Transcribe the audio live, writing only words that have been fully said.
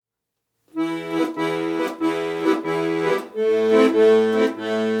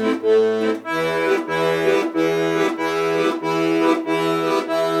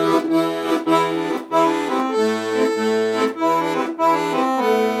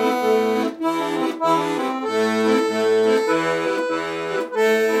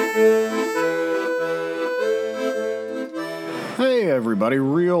everybody.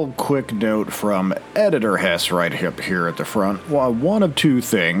 Real quick note from Editor Hess right up here at the front. Well, one of two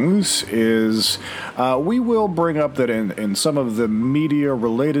things is we will bring up that in some of the media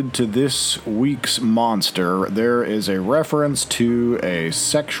related to this week's monster, there is a reference to a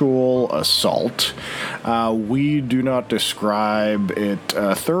sexual assault. We do not describe it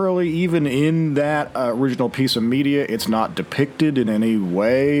thoroughly, even in that original piece of media. It's not depicted in any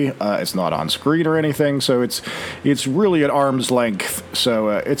way. It's not on screen or anything, so it's really at arm's length. So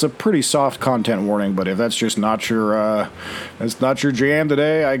it's a pretty soft content warning. But if that's just not your jam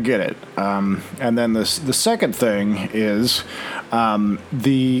today, I get it. And then the second thing is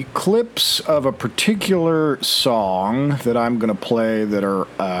the clips of a particular song that I'm going to play that are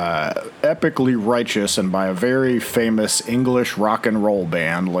epically righteous and by a very famous English rock and roll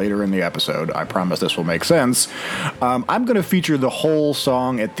band later in the episode. I promise this will make sense. I'm going to feature the whole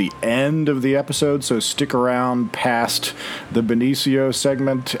song at the end of the episode, so stick around past the Benicio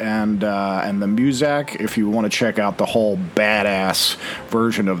segment and the Muzak if you want to check out the whole badass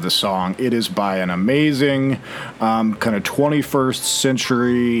version of the song. It is by an amazing kind of 21st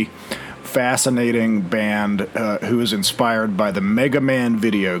century fascinating band who is inspired by the Mega Man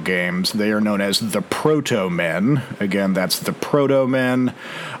video games. They are known as the Proto Men. Again, that's the Proto Men.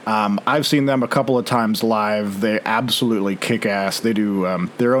 I've seen them a couple of times live. They absolutely kick ass. They do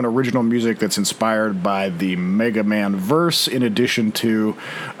their own original music that's inspired by the Mega Man verse, in addition to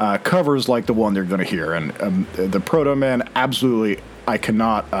covers like the one they're going to hear. And the Proto Men, absolutely, I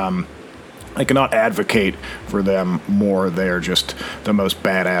cannot advocate for them more. They are just the most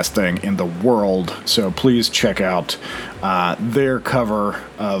badass thing in the world. So please check out their cover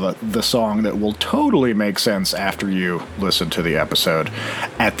of the song that will totally make sense after you listen to the episode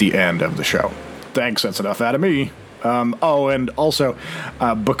at the end of the show. Thanks, that's enough out of me. And also,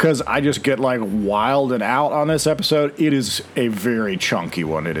 because I just get like wild and out on this episode, it is a very chunky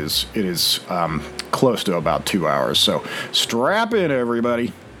one. It is close to about 2 hours. So strap in,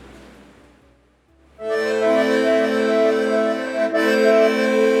 everybody.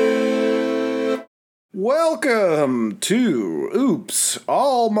 Welcome to Oops,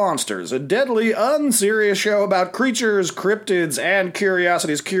 All Monsters, a deadly, unserious show about creatures, cryptids, and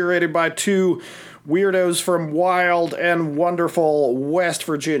curiosities curated by two weirdos from wild and wonderful West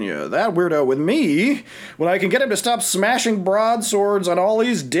Virginia. That weirdo with me, when I can get him to stop smashing broadswords on all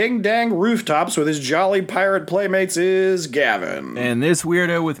these ding-dang rooftops with his jolly pirate playmates, is Gavin. And this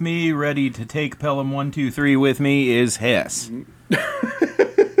weirdo with me, ready to take Pelham 123 with me, is Hess.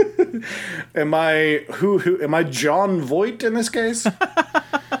 Am I John Voight in this case?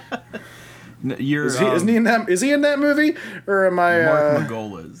 Is he in that movie, or am I Mark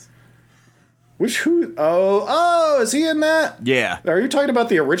Margolis? Is he in that? Yeah. Are you talking about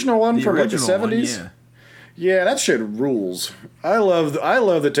the original one from like the 70s? One, yeah, that shit rules. I love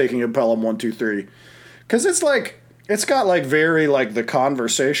the Taking of Pelham 123 because it's got like very like the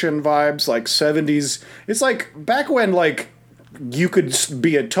Conversation vibes, like 70s. It's like back when like you could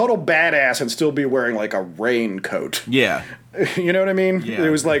be a total badass and still be wearing like a raincoat. Yeah. You know what I mean? Yeah. It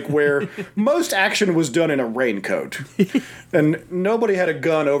was like where most action was done in a raincoat. And nobody had a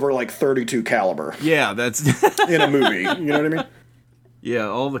gun over like 32 caliber. Yeah, that's in a movie. You know what I mean? Yeah,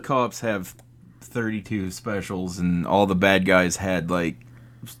 all the cops have 32 specials and all the bad guys had like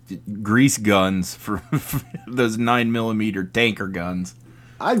grease guns for those 9mm tanker guns.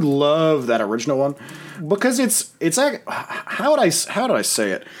 I love that original one because it's like, how do I say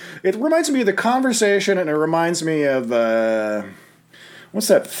it? It reminds me of The Conversation, and it reminds me of what's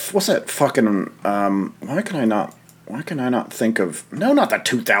that fucking why can I not think of, no, not the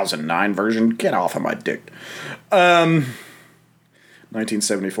 2009 version. Get off of my dick.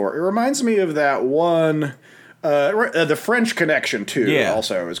 1974. It reminds me of that one. The French Connection too. Yeah.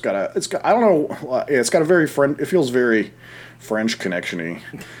 Also, it's got I don't know. It's got a very It feels very French Connection-y.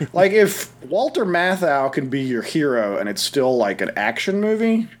 Like if Walter Matthau can be your hero and it's still like an action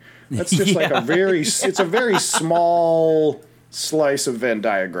movie, that's just like it's a very small slice of Venn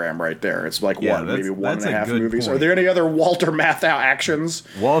diagram right there. It's like maybe one and a half movies. Point. Are there any other Walter Matthau actions?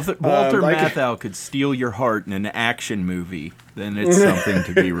 Walter Matthau could steal your heart in an action movie. Then it's something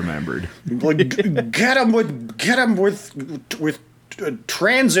to be remembered. Like, get him with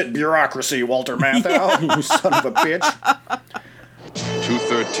transit bureaucracy, Walter Matthau, you son of a bitch.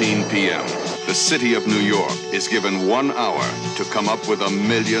 2:13 p.m. The city of New York is given 1 hour to come up with $1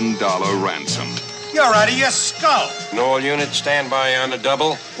 million ransom. You're out of your skull. All units stand by on the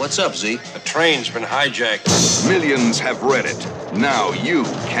double. What's up, Z? The train's been hijacked. Millions have read it. Now you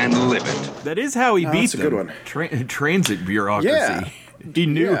can live it. That is how he beat them. That's a good one. Transit bureaucracy. Yeah. He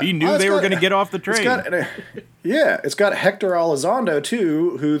knew they were going to get off the train. It's got Hector Elizondo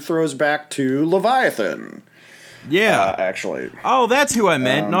too, who throws back to Leviathan. Yeah, actually. Oh, that's who I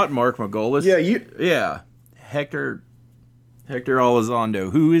meant, not Mark Margolis. Yeah, Hector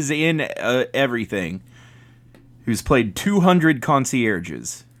Elizondo, who is in everything, who's played 200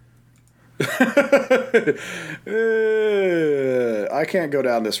 concierges. I can't go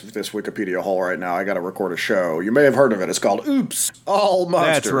down this Wikipedia hole right now. I got to record a show. You may have heard of it. It's called "Oops, All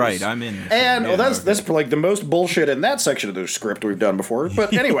Monsters." That's right. I'm in. And that's like the most bullshit in that section of the script we've done before.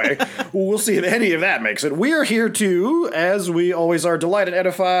 But anyway, we'll see if any of that makes it. We are here to, as we always are, delight and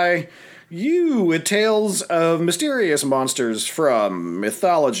edify you with tales of mysterious monsters from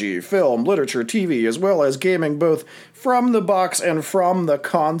mythology, film, literature, TV, as well as gaming, both from the box and from the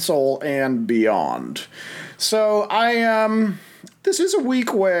console and beyond. So this is a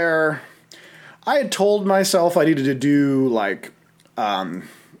week where I had told myself I needed to do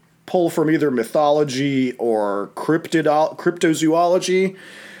pull from either mythology or cryptozoology,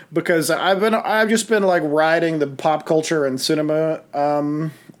 because I've just been riding the pop culture and cinema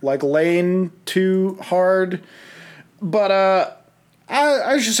lane too hard. But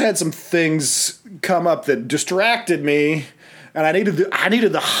I just had some things come up that distracted me, and I needed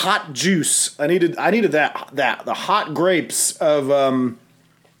the hot juice. I needed the hot grapes of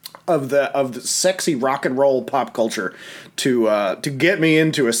the sexy rock and roll pop culture to get me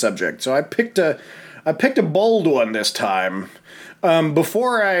into a subject. So I picked a bold one this time.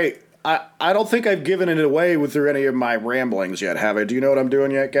 Before I don't think I've given it away through any of my ramblings yet, have I? Do you know what I'm doing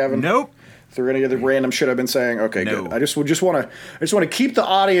yet, Gavin? Nope. Through any of the random shit I've been saying? Okay, no. Good. I just want to keep the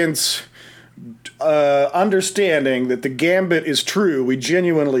audience understanding that the gambit is true. We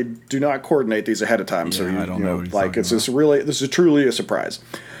genuinely do not coordinate these ahead of time, yeah, so I don't know this is truly a surprise.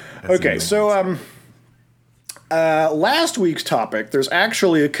 Okay, so last week's topic, there's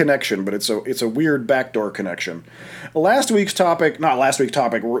actually a connection, but it's a weird backdoor connection. My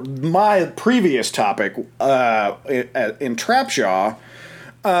previous topic in Trapjaw.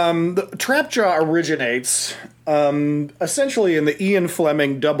 The Trapjaw originates essentially in the Ian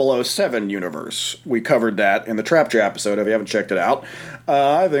Fleming 007 universe. We covered that in the Trapjaw episode. If you haven't checked it out,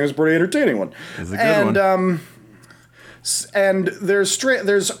 I think it's a pretty entertaining one. It's a good one. And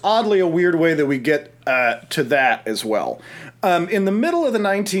there's oddly a weird way that we get to that as well. In the middle of the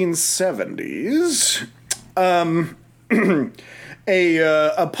 1970s,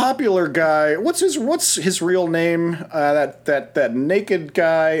 a popular guy. What's his real name? That naked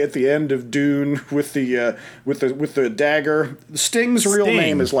guy at the end of Dune with the dagger. Sting's real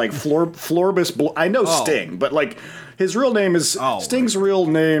name is Florbus. I know Sting, but his real name is Sting's real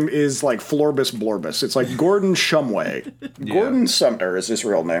name is Florbus Blorbus. It's Gordon Shumway. Yeah. Gordon Sumner is his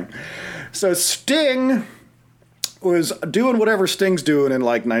real name. So Sting was doing whatever Sting's doing in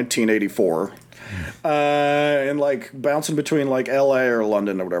 1984. And bouncing between LA or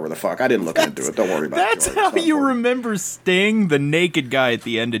London or whatever the fuck. I didn't look into it. Don't worry about it. That's how you remember Sting, the naked guy at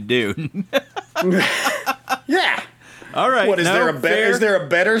the end of Dune. Yeah. All right. What is there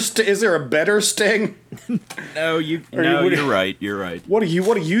a better Sting? No, you're right. You're right. What do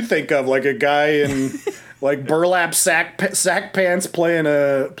you think of? A guy in burlap sack pants playing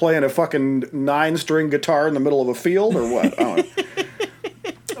a fucking 9-string guitar in the middle of a field, or what? I don't know.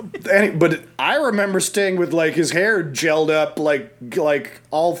 But I remember Sting with his hair gelled up,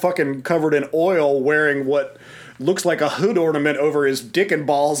 all fucking covered in oil, wearing what looks like a hood ornament over his dick and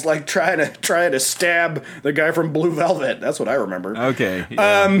balls, trying to stab the guy from Blue Velvet. That's what I remember. Okay,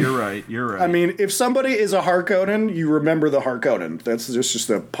 yeah, you're right. I mean, if somebody is a Harkonnen, you remember the Harkonnen. That's just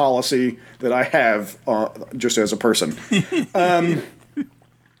the policy that I have, just as a person.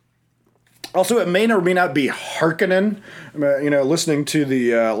 Also, it may or may not be Harkonnen. Listening to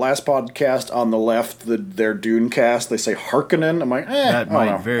the last podcast on the left, their Dune cast, they say Harkonnen. I'm like, that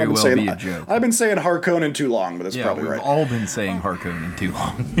might very well be a joke. I've been saying Harkonnen too long, but that's probably right. We've all been saying Harkonnen too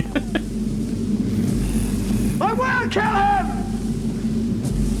long. I will kill him!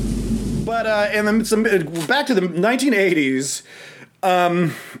 But back to the 1980s.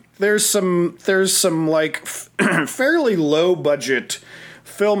 There's some fairly low budget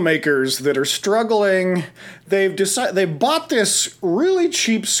filmmakers that are struggling. They bought this really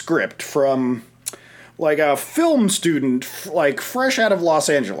cheap script from a film student, fresh out of Los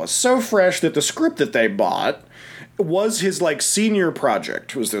Angeles. So fresh that the script that they bought was his senior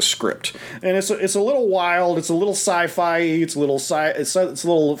project. Was this script, and it's a little wild. It's a little sci-fi. It's a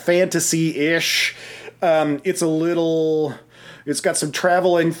little fantasy-ish. It's got some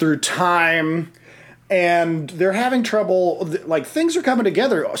traveling through time. and they're having trouble. Like, things are coming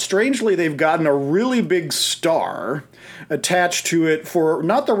together. Strangely, they've gotten a really big star attached to it for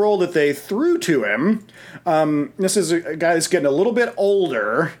not the role that they threw to him. This is a guy that's getting a little bit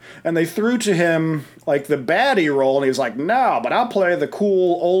older, and they threw to him like the baddie role, and he was like, no, but I'll play the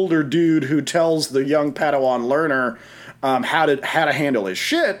cool older dude who tells the young Padawan learner how to handle his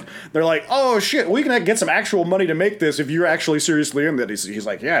shit. They're like, oh shit, we can get some actual money to make this if you're actually seriously in that. He's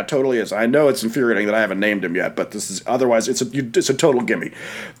like, yeah, it totally is. I know it's infuriating that I haven't named him yet, but this is otherwise it's a total gimme.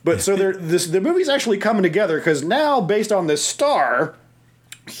 But so the movie's actually coming together because now, based on this star,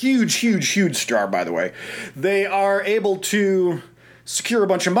 huge star, by the way, they are able to secure a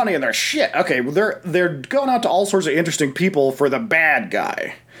bunch of money, and they're shit. Okay, well, they're going out to all sorts of interesting people for the bad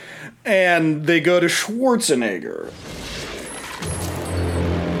guy, and they go to Schwarzenegger.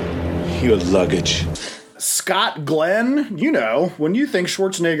 Your luggage. Scott Glenn, you know, when you think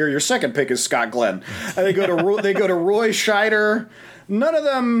Schwarzenegger, your second pick is Scott Glenn. And they go to Roy Scheider. None of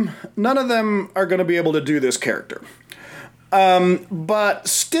them are going to be able to do this character. But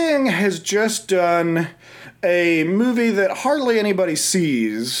Sting has just done a movie that hardly anybody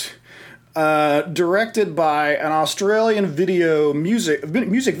sees, directed by an Australian music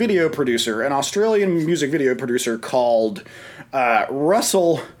video producer called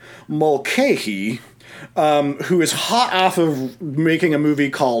Russell Mulcahy, who is hot off of making a movie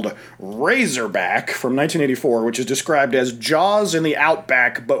called Razorback from 1984, which is described as Jaws in the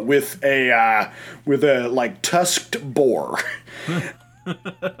Outback, but with a like tusked boar.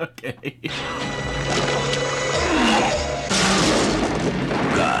 Okay.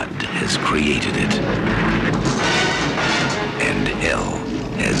 God has created it, and hell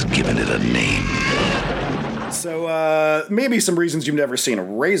has given it a name. So, maybe some reasons you've never seen a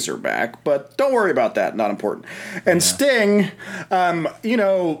Razorback, but don't worry about that, not important. And Sting, you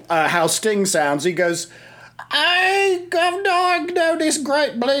know how Sting sounds. He goes, I know this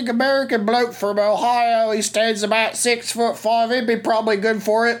great big American bloke from Ohio. He stands about 6'5". He'd be probably good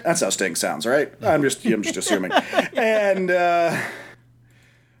for it. That's how Sting sounds, right? I'm just assuming.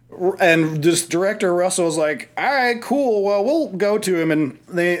 And this director Russell's like, all right, cool. Well, we'll go to him, and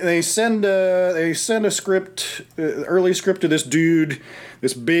they send a script, early script to this dude,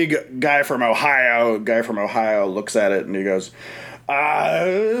 this big guy from Ohio. Guy from Ohio looks at it and he goes,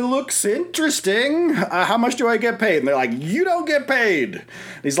 it looks interesting. How much do I get paid? And they're like, you don't get paid.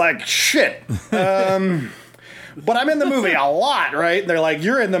 He's like, shit. But I'm in the movie a lot, right? And they're like,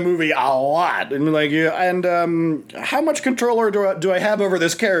 you're in the movie a lot. And like, yeah, and how much control do I have over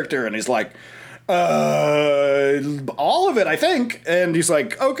this character? And he's like, all of it, I think. And he's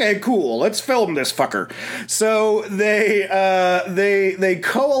like, okay, cool, let's film this fucker. So they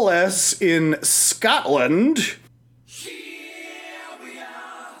coalesce in Scotland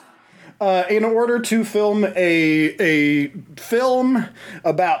in order to film a film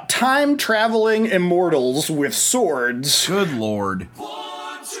about time-traveling immortals with swords. Good lord.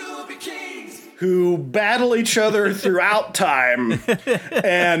 Who battle each other throughout time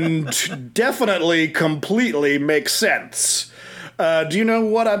and definitely, completely make sense. Do you know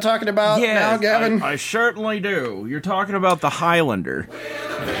what I'm talking about now, Gavin? I certainly do. You're talking about the Highlander.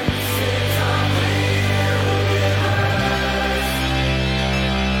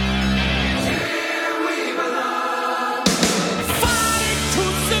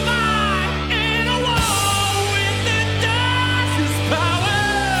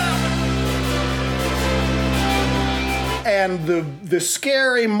 And the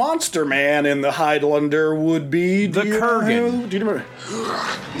scary monster man in the Highlander would be the Kurgan. Do you remember?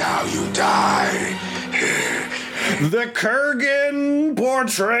 Now you die. The Kurgan,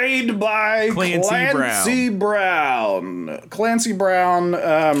 portrayed by Clancy Brown. Clancy Brown,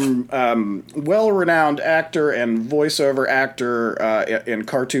 well-renowned actor and voiceover actor in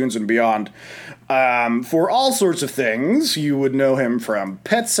cartoons and beyond. For all sorts of things, you would know him from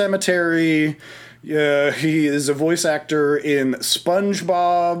Pet Sematary. He is a voice actor in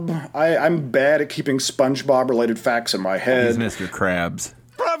SpongeBob. I'm bad at keeping SpongeBob-related facts in my head. He's Mr. Krabs.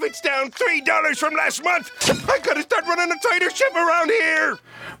 Profits down $3 from last month. I gotta start running a tighter ship around here.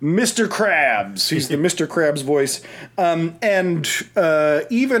 Mr. Krabs. He's the Mr. Krabs voice. And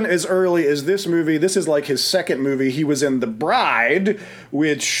even as early as this movie, this is like his second movie. He was in The Bride,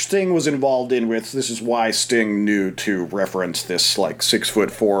 which Sting was involved in with. This is why Sting knew to reference this like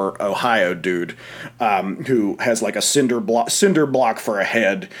 6'4" Ohio dude who has like a cinder block for a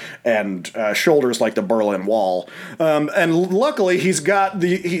head and shoulders like the Berlin Wall. And luckily he's got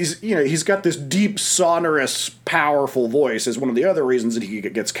he's got this deep, sonorous, powerful voice is one of the other reasons that he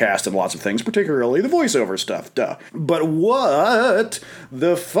gets cast in lots of things, particularly the voiceover stuff, duh. But what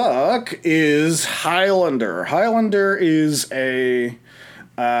the fuck is Highlander? Highlander is a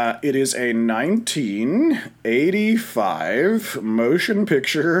 1985 motion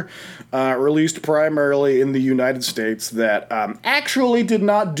picture released primarily in the United States that actually did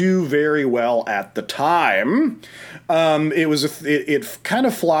not do very well at the time. It kind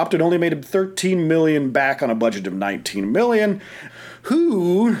of flopped. It only made $13 million back on a budget of $19 million.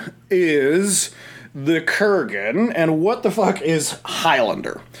 Who is the Kurgan, and what the fuck is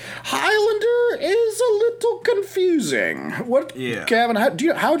Highlander? Highlander is a little confusing. Gavin,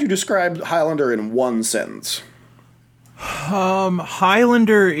 how would you describe Highlander in one sentence?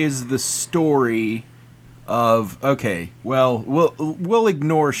 Highlander is the story of... Okay, well, we'll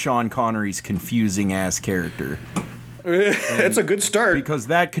ignore Sean Connery's confusing-ass character. It's a good start. Because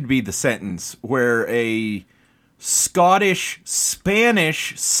that could be the sentence where a Spanish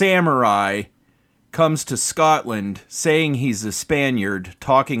samurai comes to Scotland saying he's a Spaniard,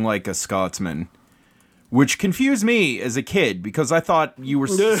 talking like a Scotsman, which confused me as a kid because I thought you were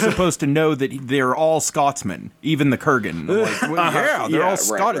supposed to know that they're all Scotsmen, even the Kurgan. Like, well, yeah, they're all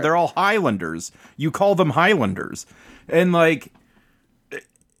right. They're all Highlanders. You call them Highlanders, and like,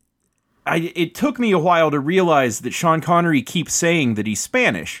 it took me a while to realize that Sean Connery keeps saying that he's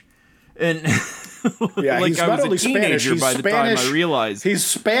Spanish, and. Yeah, like he's I not was only a teenager Spanish, by the time I realized. He's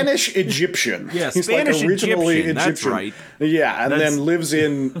Spanish-Egyptian. Yeah, he's Spanish like originally Egyptian, that's right. Yeah, and then lives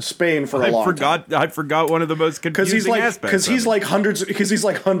in Spain for a long time. I forgot one of the most confusing aspects. Because he's like hundreds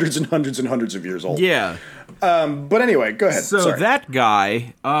and hundreds of years old. Yeah. But anyway, go ahead. So that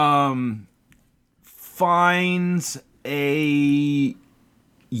guy finds a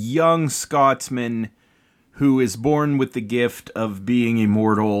young Scotsman who is born with the gift of being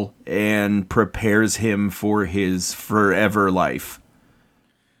immortal and prepares him for his forever life.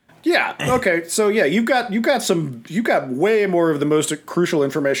 Yeah. Okay. So yeah, you've got way more of the most crucial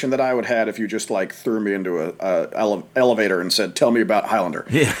information that I would have if you just like threw me into a elevator and said, "Tell me about Highlander."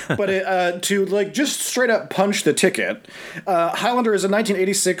 Yeah. But to like just straight up punch the ticket, Highlander is a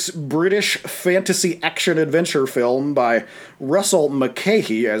 1986 British fantasy action adventure film by Russell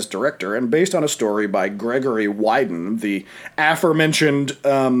Mulcahy as director and based on a story by Gregory Wyden, the aforementioned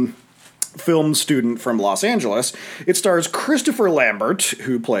film student from Los Angeles. It stars Christopher Lambert,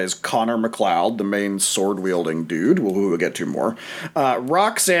 who plays Connor MacLeod, the main sword-wielding dude, who we'll get to more,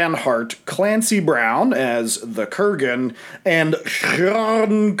 Roxanne Hart, Clancy Brown as the Kurgan, and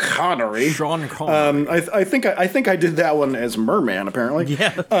Sean Connery. I think I did that one as Merman, apparently.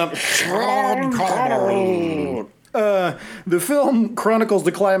 Yeah. Sean Connery. The film chronicles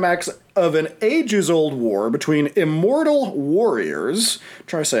the climax of an ages-old war between immortal warriors,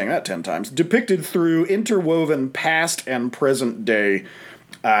 try saying that 10 times, depicted through interwoven past and present-day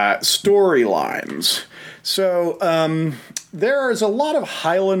storylines. So, there's a lot of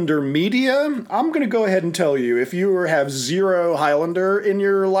Highlander media. I'm going to go ahead and tell you, if you have zero Highlander in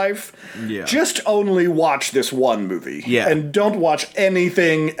your life, just only watch this one movie. Yeah. And don't watch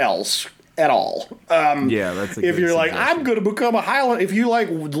anything else at all. That's a if you're like, suggestion. I'm going to become a Highlander, if you like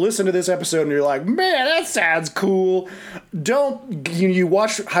listen to this episode and you're like, man, that sounds cool, you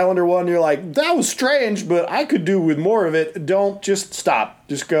watch Highlander 1 and you're like, that was strange, but I could do with more of it. Don't just stop.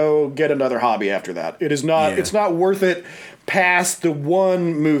 Just go get another hobby after that. It is not, it's not worth it past the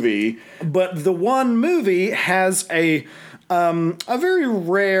one movie, but the one movie has a very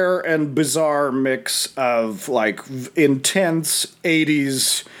rare and bizarre mix of like intense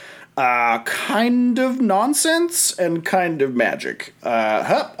 80s kind of nonsense and kind of magic.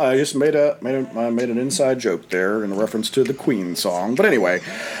 I just made an inside joke there in reference to the Queen song. But anyway,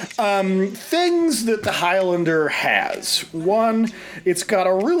 things that the Highlander has. One, it's got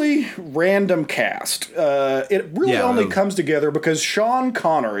a really random cast. It really only comes together because Sean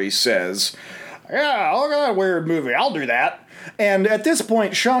Connery says, "Yeah, look at that weird movie. I'll do that." And at this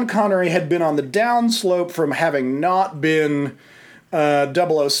point, Sean Connery had been on the downslope from having not been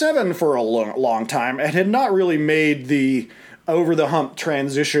 007 for a long time and had not really made the over-the-hump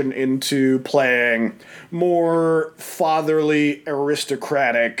transition into playing more fatherly,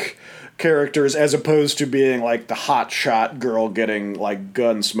 aristocratic characters as opposed to being like the hotshot girl getting like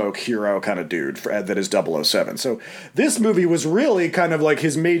gunsmoke hero kind of dude that is 007. So this movie was really kind of like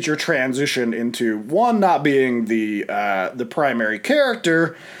his major transition into, one, not being the primary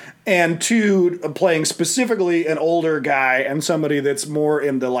character, and two, playing specifically an older guy and somebody that's more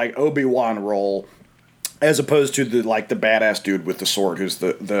in the like Obi-Wan role as opposed to the badass dude with the sword who's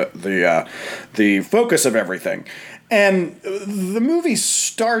the focus of everything. And the movie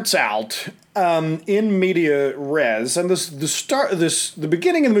starts out in media res, and the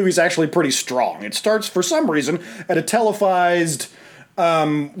beginning of the movie is actually pretty strong. It starts for some reason at a televised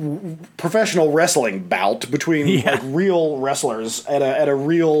professional wrestling bout between real wrestlers at a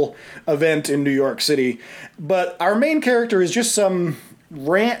real event in New York City. But our main character is just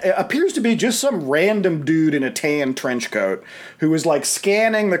appears to be just some random dude in a tan trench coat who is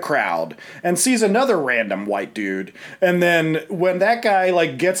scanning the crowd and sees another random white dude. And then when that guy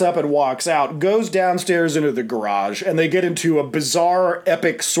gets up and walks out, goes downstairs into the garage, and they get into a bizarre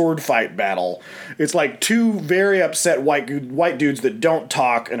epic sword fight battle. It's two very upset white dudes that don't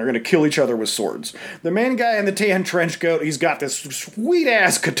talk and are going to kill each other with swords. The main guy in the tan trench coat, he's got this sweet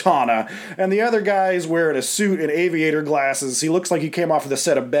ass katana, and the other guy is wearing a suit and aviator glasses. He looks like he came off of the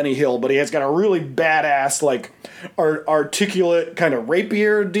set of Benny Hill, but he has got a really badass, articulate kind of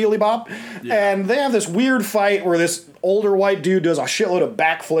rapier dealy bop. Yeah. And they have this weird fight where this older white dude does a shitload of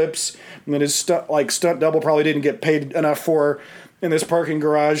backflips, and then his stunt double probably didn't get paid enough for in this parking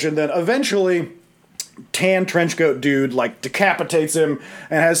garage. And then eventually, tan trenchcoat dude decapitates him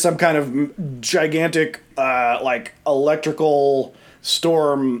and has some kind of gigantic electrical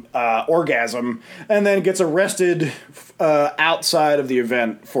storm orgasm, and then gets arrested outside of the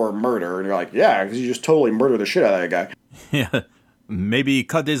event for murder. And you're like, yeah, because you just totally murdered the shit out of that guy. Yeah, maybe he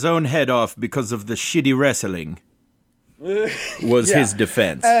cut his own head off because of the shitty wrestling. Was his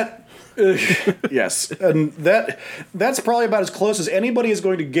defense. Yes, and that's probably about as close as anybody is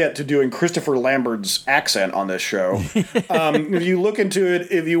going to get to doing Christopher Lambert's accent on this show. If you look into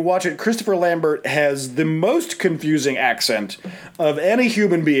it, if you watch it, Christopher Lambert has the most confusing accent of any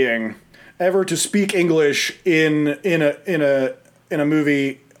human being ever to speak English in a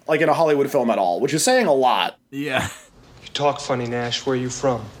movie, in a Hollywood film at all, which is saying a lot. Yeah. You talk funny, Nash. Where are you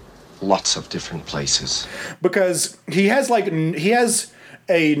from? Lots of different places. Because he has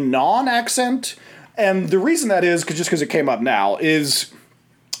a non-accent, and the reason that is because it came up now is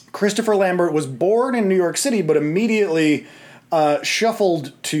Christopher Lambert was born in New York City, but immediately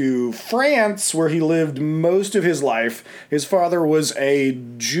shuffled to France, where he lived most of his life. His father was a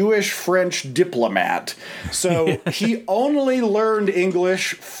Jewish-French diplomat, so he only learned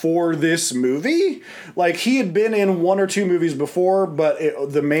English for this movie. He had been in one or two movies before, but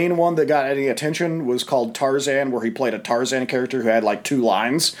the main one that got any attention was called Tarzan, where he played a Tarzan character who had 2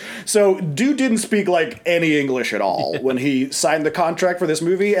 lines. So dude didn't speak any English at all when he signed the contract for this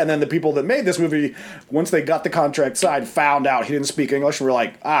movie, and then the people that made this movie, once they got the contract signed, found out he didn't speak English, and we're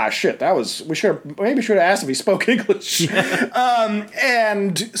like, shit, we should have asked if he spoke English.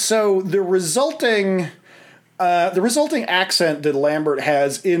 And so the resulting accent that Lambert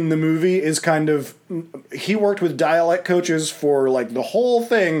has in the movie is he worked with dialect coaches for the whole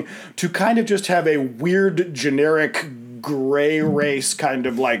thing to kind of just have a weird generic gray race kind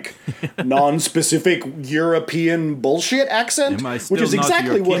of non-specific European bullshit accent, which is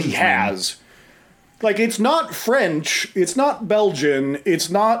exactly what he has. It's not French, it's not Belgian,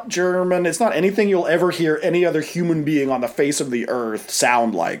 it's not German, it's not anything you'll ever hear any other human being on the face of the earth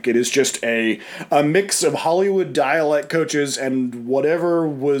sound like. It is just a mix of Hollywood dialect coaches and whatever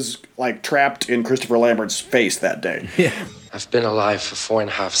was trapped in Christopher Lambert's face that day. Yeah. I've been alive for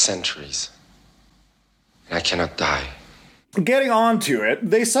 4.5 centuries, and I cannot die. Getting on to it,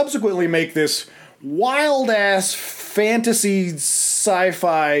 they subsequently make this wild-ass fantasy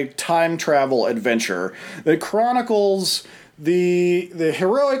sci-fi time travel adventure that chronicles the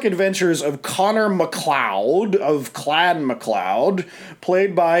heroic adventures of Connor MacLeod of Clan MacLeod,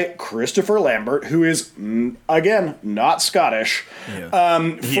 played by Christopher Lambert, who is, again, not Scottish,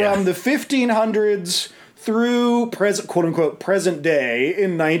 from the 1500s through quote-unquote present day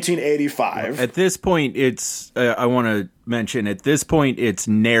in 1985. At this point, it's, I want to mention, at this point, it's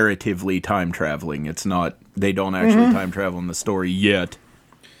narratively time traveling. It's not, they don't actually time travel in the story yet.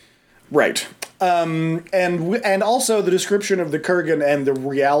 Right. And also the description of the Kurgan and the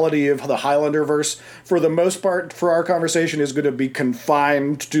reality of the Highlander verse, for the most part, for our conversation, is going to be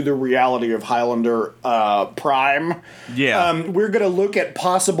confined to the reality of Highlander Prime. Yeah. We're going to look at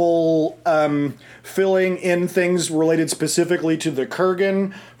possible filling in things related specifically to the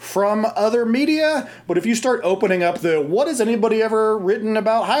Kurgan from other media, but if you start opening up the what has anybody ever written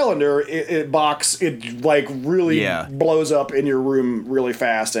about Highlander box, it really blows up in your room really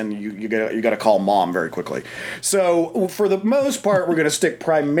fast, and you got to call mom very quickly. So for the most part, we're going to stick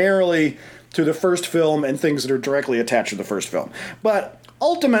primarily to the first film and things that are directly attached to the first film. But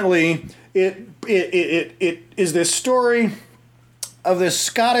ultimately, it is this story of this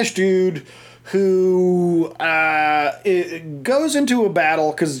Scottish dude who goes into a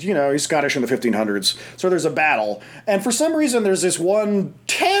battle because, he's Scottish in the 1500s. So there's a battle. And for some reason, there's this one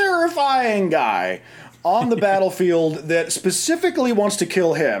terrifying guy on the battlefield that specifically wants to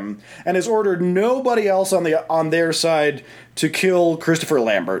kill him and has ordered nobody else on their side to kill Christopher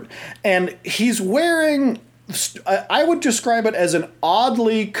Lambert. And he's wearing, I would describe it as an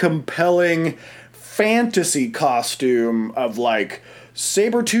oddly compelling fantasy costume of like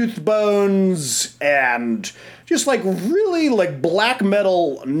saber-toothed bones and just like really like black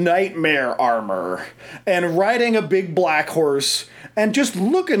metal nightmare armor and riding a big black horse and just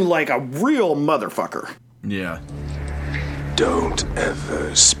looking like a real motherfucker. Yeah. Don't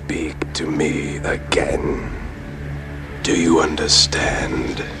ever speak to me again. Do you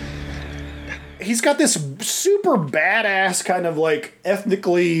understand? He's got this super badass kind of like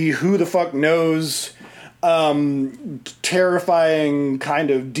ethnically who the fuck knows terrifying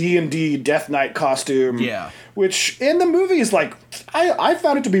kind of D&D Death Knight costume. Yeah. Which in the movie is like, I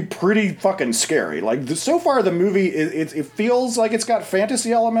found it to be pretty fucking scary. Like so far the movie, it feels like it's got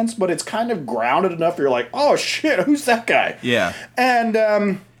fantasy elements, but it's kind of grounded enough you're like, oh shit, who's that guy? Yeah.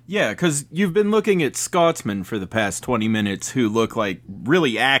 And yeah, because you've been looking at Scotsmen for the past 20 minutes who look like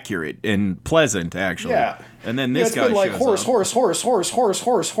really accurate and pleasant, actually. Yeah. And then this guy been like shows horse,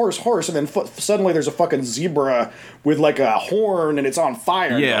 and then suddenly there's a fucking zebra with like a horn and it's on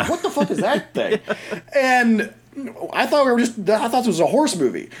fire. Yeah. Like, what the fuck is that thing? And I thought this was a horse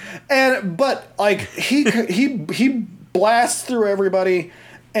movie. But like he blasts through everybody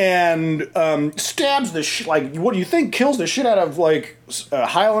and stabs the like what do you think kills the shit out of like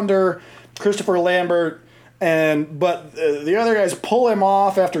Highlander, Christopher Lambert, but the other guys pull him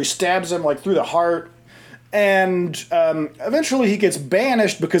off after he stabs him like through the heart. And eventually he gets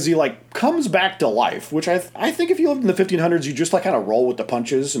banished because he like comes back to life, which I think if you lived in the 1500s, you just like kind of roll with the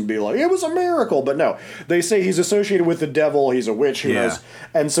punches and be like, it was a miracle. But no, they say he's associated with the devil. He's a witch. Who knows?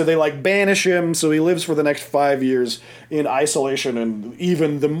 And so they like banish him. So he lives for the next 5 years in isolation and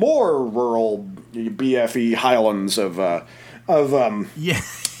even the more rural BFE highlands of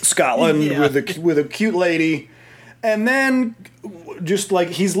Scotland with a cute lady. And then, just like,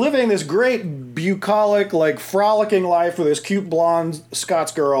 he's living this great, bucolic, like, frolicking life with this cute blonde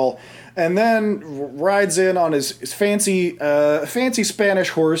Scots girl, and then rides in on his fancy Spanish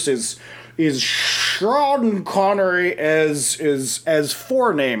horse, is Sean Connery as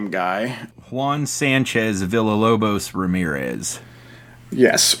forename guy. Juan Sanchez Villalobos Ramirez.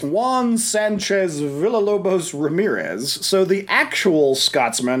 Yes, Juan Sanchez Villalobos Ramirez. So the actual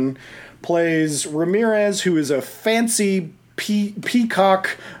Scotsman plays Ramirez, who is a fancy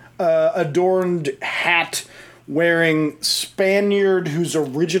peacock adorned hat wearing Spaniard who's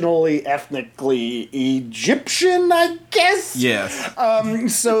originally ethnically Egyptian, I guess? Yes.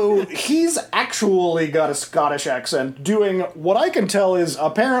 So he's actually got a Scottish accent, doing what I can tell is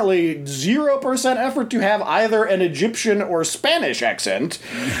apparently 0% effort to have either an Egyptian or Spanish accent.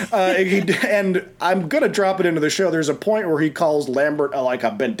 And I'm going to drop it into the show. There's a point where he calls Lambert like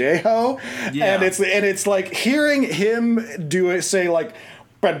a bendejo. Yeah. And it's like hearing him say like,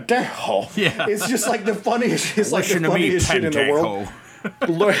 pendejo. Yeah. It's just like the funniest. It's like the funniest shit in the world.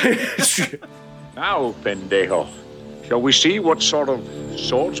 Now, pendejo, shall we see what sort of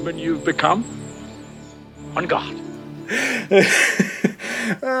swordsman you've become? On guard.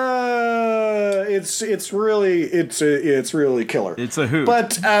 It's really killer. It's a hoot.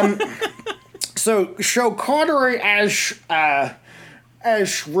 But so Sean Connery as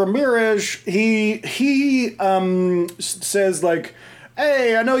Ramirez, he says like,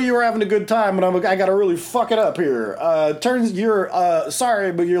 hey, I know you were having a good time, but I gotta really fuck it up here. Turns you're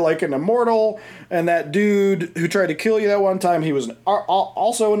sorry, but you're like an immortal, and that dude who tried to kill you that one time, he was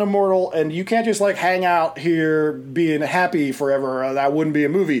also an immortal, and you can't just like hang out here being happy forever. That wouldn't be a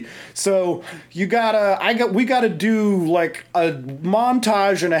movie. So we gotta do like a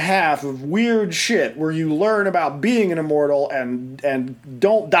montage and a half of weird shit where you learn about being an immortal and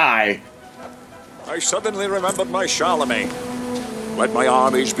don't die. I suddenly remembered my Charlemagne. Let my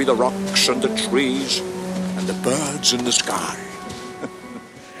armies be the rocks and the trees and the birds in the sky.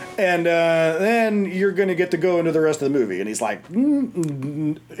 And then you're going to get to go into the rest of the movie. And he's like,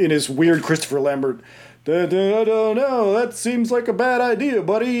 in his weird Christopher Lambert, I don't know, that seems like a bad idea,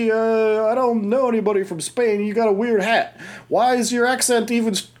 buddy. I don't know anybody from Spain. You got a weird hat. Why is your accent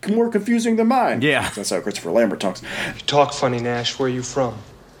even more confusing than mine? Yeah. That's how Christopher Lambert talks. You talk funny, Nash. Where are you from?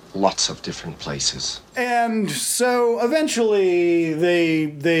 Lots of different places. And so eventually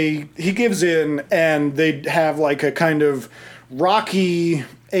he gives in, and they have like a kind of rocky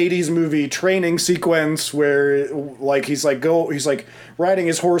 80s movie training sequence where like he's like riding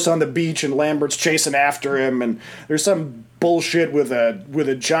his horse on the beach and Lambert's chasing after him, and there's some bullshit with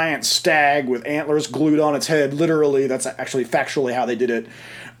a giant stag with antlers glued on its head. Literally, that's actually factually how they did it.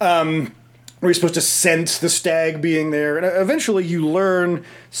 Where you're supposed to sense the stag being there, and eventually you learn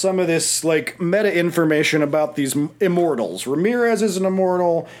some of this like meta information about these immortals. Ramirez is an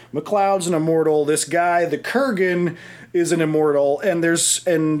immortal, McCloud's an immortal, this guy, the Kurgan, is an immortal, and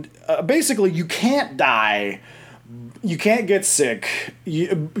basically you can't die. You can't get sick.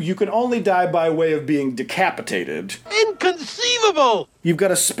 You can only die by way of being decapitated. Inconceivable! You've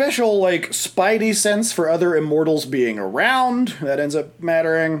got a special, like, spidey sense for other immortals being around. That ends up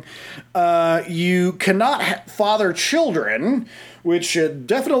mattering. You cannot father children, which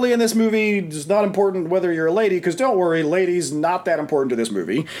definitely in this movie is not important whether you're a lady, because don't worry, ladies, not that important to this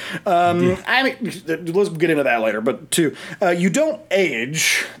movie. I mean, let's get into that later, but two, you don't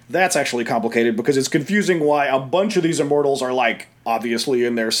age. That's actually complicated, because it's confusing why a bunch of these immortals are, like, obviously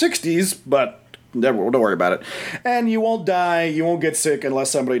in their 60s, but don't worry about it. And you won't die, you won't get sick unless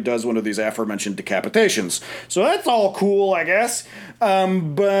somebody does one of these aforementioned decapitations. So that's all cool, I guess.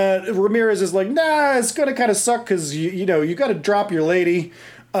 But Ramirez is like, nah, it's gonna kind of suck because you got to drop your lady.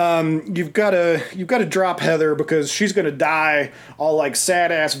 You've got to drop Heather because she's gonna die all like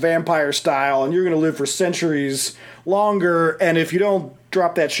sad ass vampire style, and you're gonna live for centuries longer. And if you don't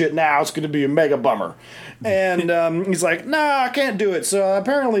drop that shit now, it's gonna be a mega bummer. And he's like, nah, I can't do it. So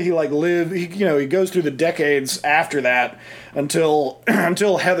apparently he goes through the decades after that until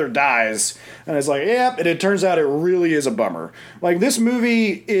Heather dies. And it's like, yep, and it turns out it really is a bummer. Like, this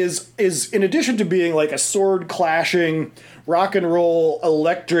movie is in addition to being like a sword clashing, rock and roll,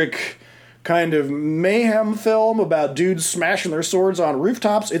 electric kind of mayhem film about dudes smashing their swords on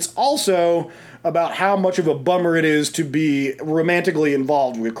rooftops, it's also about how much of a bummer it is to be romantically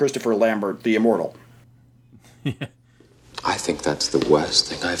involved with Christopher Lambert, the immortal. I think that's the worst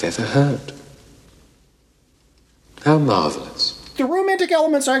thing I've ever heard. How marvelous. The romantic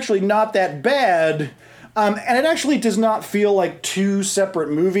elements are actually not that bad, and it actually does not feel like two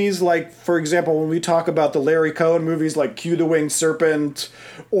separate movies. Like, for example, when we talk about the Larry Cohen movies like Q the Winged Serpent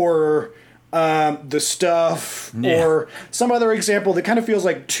or The Stuff, or some other example that kind of feels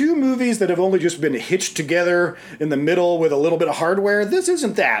like two movies that have only just been hitched together in the middle with a little bit of hardware. This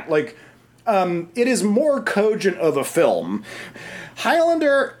isn't that. Like, it is more cogent of a film.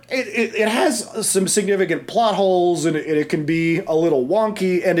 Highlander, it has some significant plot holes, and it can be a little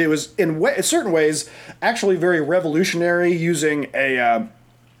wonky, and it was, in certain ways, actually very revolutionary, using a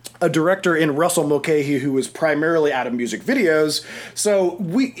director in Russell Mulcahy who was primarily out of music videos. So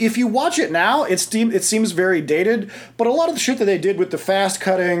if you watch it now, it seems very dated, but a lot of the shit that they did with the fast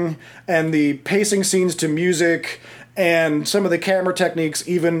cutting and the pacing scenes to music and some of the camera techniques,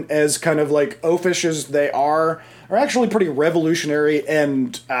 even as kind of like oafish as they are actually pretty revolutionary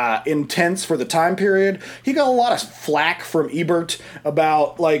and intense for the time period. He got a lot of flack from Ebert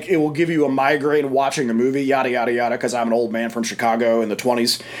about, like, it will give you a migraine watching a movie, yada, yada, yada, because I'm an old man from Chicago in the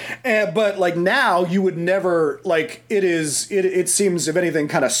 20s. But, like, now you would never, like, it seems, if anything,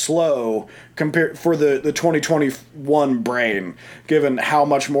 kind of slow compared for the 2021 brain, given how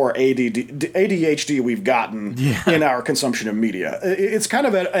much more ADHD we've gotten in our consumption of media. It's kind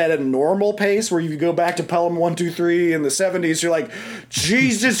of at a normal pace where you go back to Pelham 1, 2, 3 in the 70s, you're like,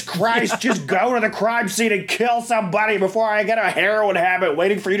 Jesus Christ, just go to the crime scene and kill somebody before I get a heroin habit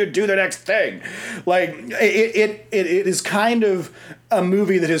waiting for you to do the next thing. Like, it is kind of a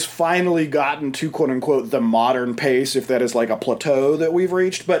movie that has finally gotten to, quote-unquote, the modern pace, if that is like a plateau that we've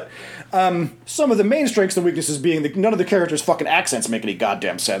reached. But some of the main strengths and weaknesses being that none of the characters' fucking accents make any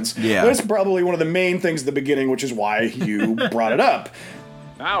goddamn sense. Yeah. That's probably one of the main things at the beginning, which is why you brought it up.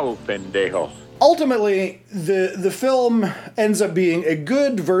 Now, pendejo. Ultimately, the film ends up being a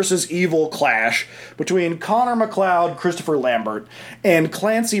good versus evil clash between Connor McCloud, Christopher Lambert, and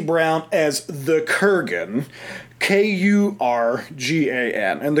Clancy Brown as the Kurgan, Kurgan.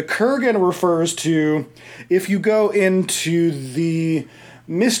 And the Kurgan refers to, if you go into the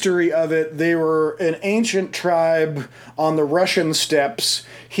mystery of it, they were an ancient tribe on the Russian steppes.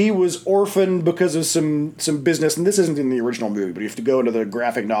 He was orphaned because of some business, and this isn't in the original movie, but you have to go into the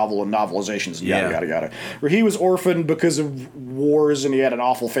graphic novel and novelizations and yada, yada, yada, where he was orphaned because of wars, and he had an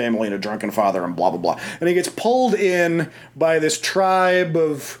awful family and a drunken father and blah, blah, blah. And he gets pulled in by this tribe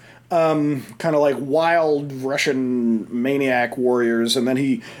of kind of like wild Russian maniac warriors, and then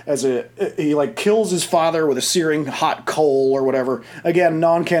he like kills his father with a searing hot coal or whatever. Again,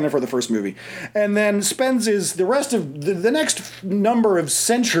 non-canon for the first movie, and then spends the rest of the next number of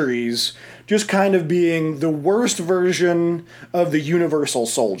centuries just kind of being the worst version of the Universal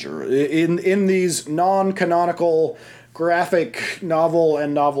Soldier in these non-canonical graphic novel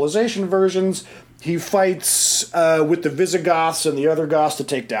and novelization versions. He fights with the Visigoths and the other Goths to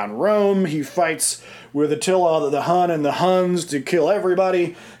take down Rome. He with Attila the Hun and the Huns to kill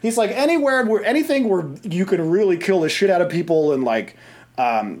everybody. He's like anything where you can really kill the shit out of people and like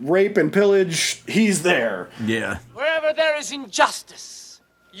rape and pillage, he's there. Yeah. Wherever there is injustice,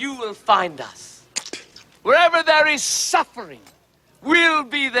 you will find us. Wherever there is suffering, we'll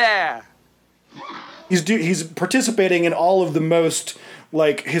be there. He's participating in all of the most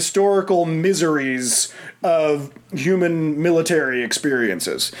like historical miseries of human military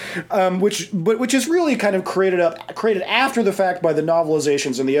experiences, which is really kind of created after the fact by the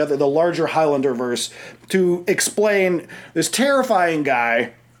novelizations and the larger Highlander verse to explain this terrifying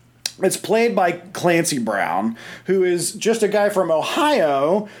guy. It's played by Clancy Brown, who is just a guy from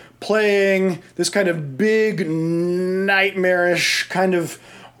Ohio playing this kind of big, nightmarish kind of.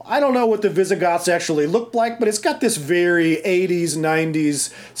 I don't know what the Visigoths actually looked like, but it's got this very 80s,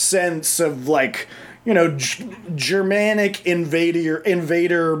 90s sense of like, you know, Germanic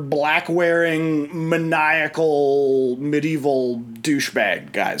invader, black-wearing, maniacal, medieval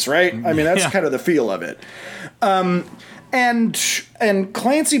douchebag guys, right? I mean, that's kind of the feel of it. And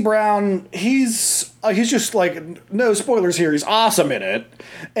Clancy Brown, he's just like, no spoilers here, he's awesome in it,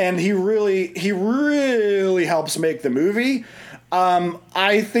 and he really helps make the movie.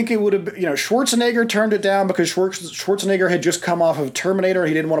 I think it would have, Schwarzenegger turned it down because Schwarzenegger had just come off of Terminator.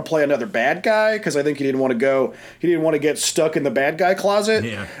 He didn't want to play another bad guy because I think he didn't want to get stuck in the bad guy closet.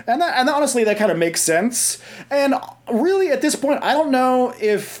 Yeah. And honestly, that kind of makes sense. And really, at this point, I don't know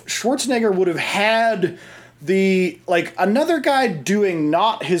if Schwarzenegger would have had another guy doing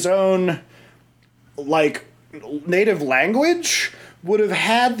not his own, native language would have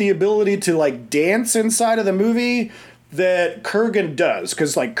had the ability to, dance inside of the movie that Kurgan does,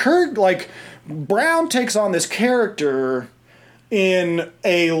 because Brown takes on this character in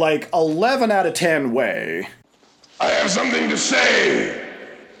a 11 out of 10 way. I have something to say.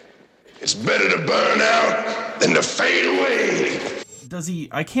 It's better to burn out than to fade away. Does he?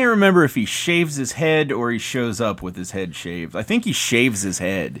 I can't remember if he shaves his head or he shows up with his head shaved. I think he shaves his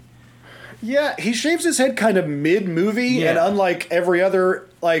head. Yeah, he shaves his head kind of mid-movie, and unlike every other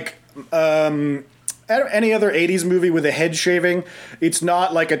any other 80s movie with a head shaving, it's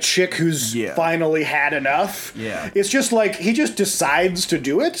not like a chick who's finally had enough. Yeah. It's just he just decides to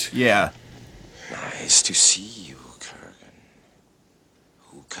do it. Yeah. Nice to see you, Kurgan.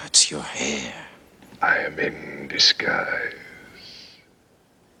 Who cuts your hair? I am in disguise.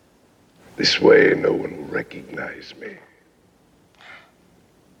 This way no one will recognize me.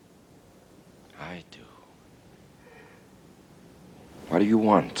 I do. What do you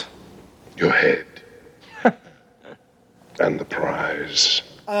want? Your head. And the prize.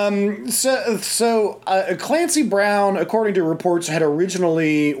 So Clancy Brown, according to reports, had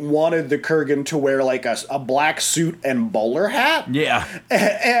originally wanted the Kurgan to wear a black suit and bowler hat. Yeah.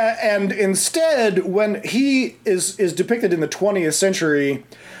 And instead, when he is depicted in the 20th century,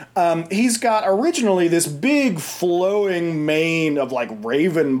 he's got originally this big flowing mane of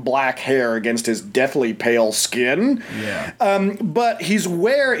raven black hair against his deathly pale skin. Yeah. But he's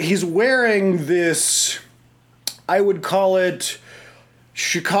wearing this, I would call it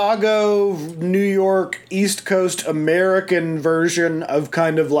Chicago, New York, East Coast American version of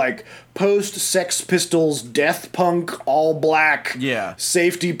kind of post-Sex Pistols death punk, all black,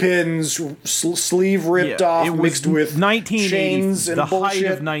 safety pins, sleeve ripped off, mixed with chains and the bullshit.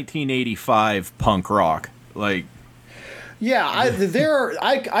 Height of 1985 punk rock.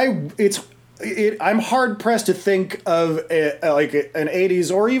 I'm hard pressed to think of an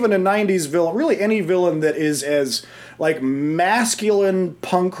 80s or even a 90s villain, really any villain that is as masculine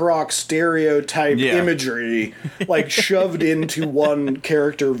punk rock stereotype imagery shoved into one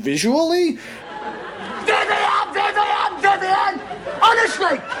character visually. Vivian!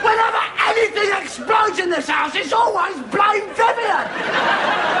 Honestly, whenever anything explodes in this house, it's always blame Vivian!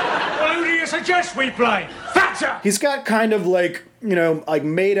 Well, who do you suggest we blame? Thatcher! He's got kind of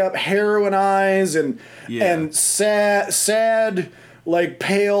made up heroin eyes and sad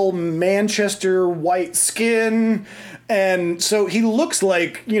pale Manchester white skin, and so he looks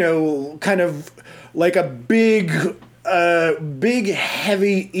kind of a big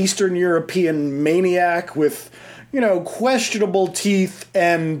heavy Eastern European maniac with questionable teeth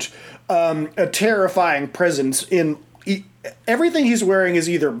and a terrifying presence in everything he's wearing is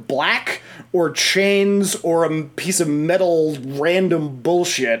either black or chains or a piece of metal random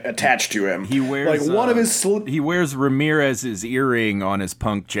bullshit attached to him. He wears one of his he wears Ramirez's earring on his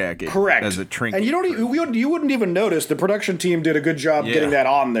punk jacket. Correct. As a trinket. And you wouldn't even notice. The production team did a good job getting that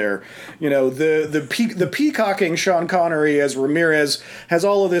on there. The peacocking Sean Connery as Ramirez has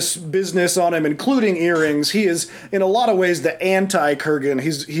all of this business on him, including earrings. He is in a lot of ways the anti-Kurgan.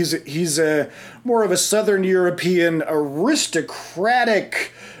 He's more of a Southern European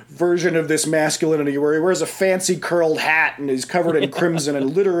aristocratic version of this masculinity where he wears a fancy curled hat and he's covered in crimson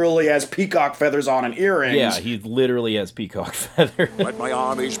and literally has peacock feathers on and earrings. Yeah, he literally has peacock feathers. Let my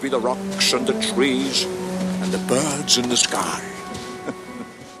armies be the rocks and the trees and the birds in the sky.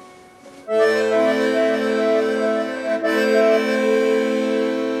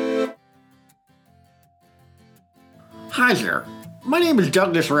 Hi there. My name is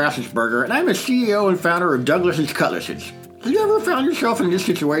Douglas Rassensberger, and I'm the CEO and founder of Douglas's Cutlasses. Have you ever found yourself in this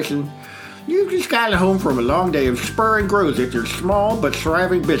situation? You've just gotten home from a long day of spur and growth at your small but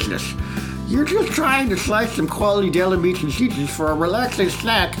thriving business. You're just trying to slice some quality deli meats and cheeses for a relaxing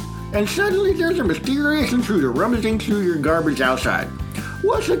snack, and suddenly there's a mysterious intruder rummaging through your garbage outside.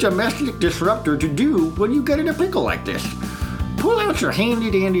 What's a domestic disruptor to do when you get in a pickle like this? Pull out your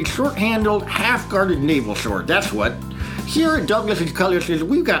handy-dandy, short-handled, half-guarded naval sword, that's what. Here at Douglas's Cutlasses,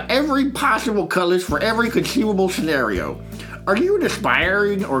 we've got every possible cutlass for every conceivable scenario. Are you an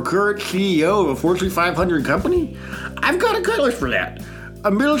aspiring or current CEO of a Fortune 500 company? I've got a cutlass for that.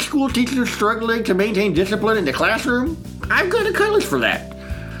 A middle school teacher struggling to maintain discipline in the classroom? I've got a cutlass for that.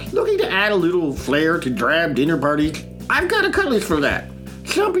 Looking to add a little flair to drab dinner parties? I've got a cutlass for that.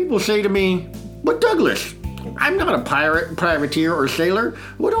 Some people say to me, but Douglas, I'm not a pirate, privateer, or sailor.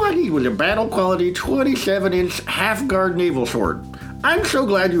 What do I need with a battle-quality 27-inch half-guard naval sword? I'm so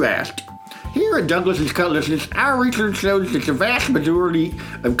glad you asked. Here at Douglas's Cutlasses, our research shows that the vast majority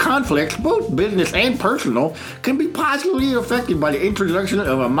of conflicts, both business and personal, can be positively affected by the introduction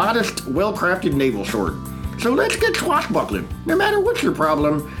of a modest, well-crafted naval sword. So let's get swashbuckling. No matter what's your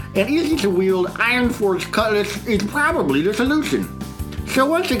problem, an easy-to-wield, iron-forged cutlass is probably the solution. So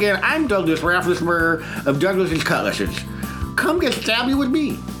once again, I'm Douglas Raffensberger of Douglas's Cutlasses. Come get stabby with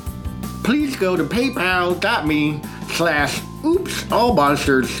me. Please go to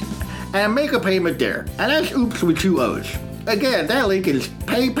paypal.me/oopsallmonsters and make a payment there. And that's oops with 2 O's. Again, that link is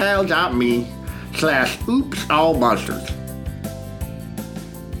paypal.me/oopsallmonsters.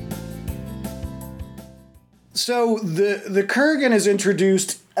 So the Kurgan is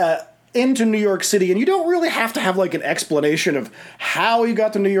introduced into New York City, and you don't really have to have like an explanation of how he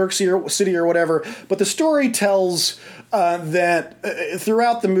got to New York City or whatever, but the story tells that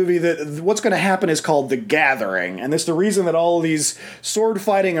throughout the movie that what's going to happen is called the Gathering, and it's the reason that all of these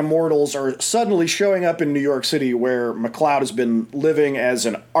sword-fighting immortals are suddenly showing up in New York City, where McCloud has been living as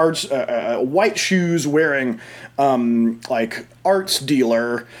an white shoes wearing like arts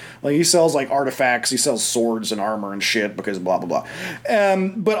dealer. Like he sells like artifacts, he sells swords and armor and shit because blah blah blah.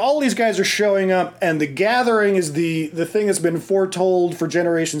 But all these guys are showing up, and the Gathering is the thing that's been foretold for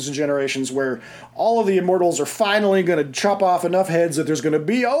generations and generations, where all of the immortals are finally going to chop off enough heads that there's going to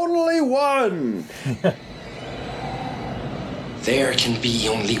be only one. There can be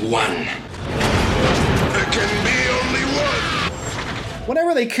only one. There can be only one.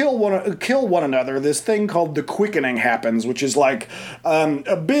 Whenever they kill one another, this thing called the Quickening happens, which is like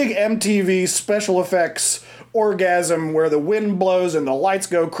a big MTV special effects orgasm where the wind blows and the lights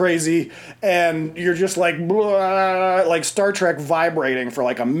go crazy and you're just like blah, like Star Trek vibrating for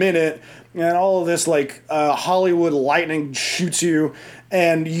like a minute, and all of this like Hollywood lightning shoots you,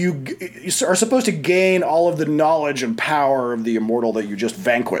 and you are supposed to gain all of the knowledge and power of the immortal that you just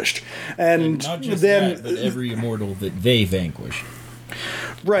vanquished, and not just then that, but every immortal that they vanquish.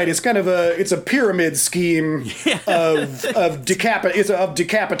 Right, it's kind of a pyramid scheme of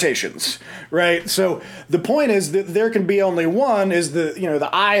decapitations, right? So the point is that there can be only one. Is the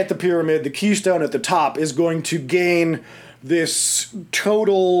eye at the pyramid, the keystone at the top, is going to gain this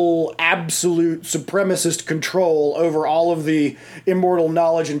total, absolute supremacist control over all of the immortal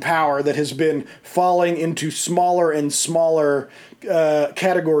knowledge and power that has been falling into smaller and smaller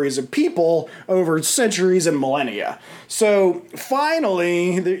categories of people over centuries and millennia. So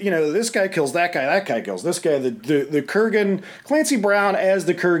finally, this guy kills that guy kills this guy. The Kurgan, Clancy Brown as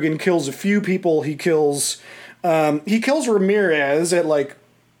the Kurgan kills a few people. He kills Ramirez at like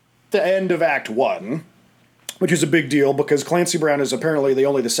the end of Act 1. Which is a big deal because Clancy Brown is apparently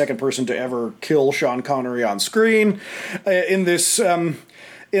the second person to ever kill Sean Connery on screen. In this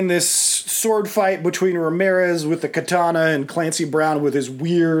sword fight between Ramirez with the katana and Clancy Brown with his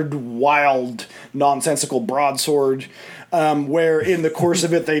weird, wild, nonsensical broadsword. Where in the course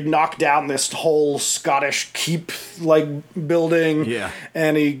of it they knock down this whole Scottish keep building. Yeah.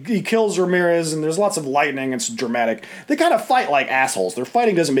 And he kills Ramirez, and there's lots of lightning. It's dramatic. They kind of fight like assholes. Their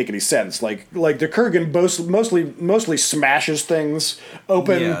fighting doesn't make any sense. Like the Kurgan mostly smashes things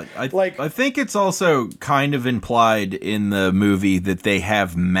open. Yeah, I think it's also kind of implied in the movie that they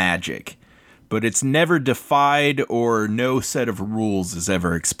have magic, but it's never defied or no set of rules is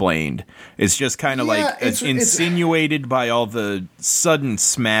ever explained. It's just kind of it's insinuated by all the sudden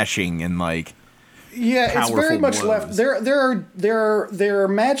smashing and it's very much blows. left. There are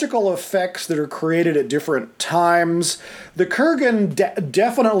magical effects that are created at different times. The Kurgan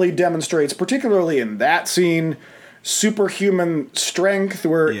definitely demonstrates, particularly in that scene, superhuman strength,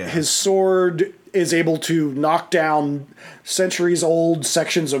 where his sword is able to knock down centuries-old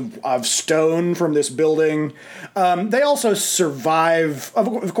sections of stone from this building. They also survive.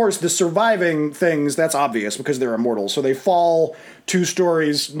 Of course, the surviving things, that's obvious because they're immortal. So they fall 2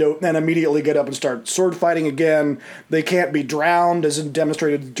 stories and immediately get up and start sword fighting again. They can't be drowned, as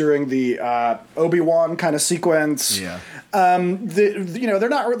demonstrated during the Obi-Wan kind of sequence. Yeah. They're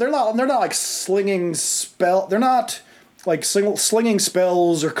not like slinging spell. They're not like slinging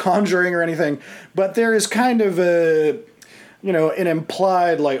spells or conjuring or anything, but there is kind of an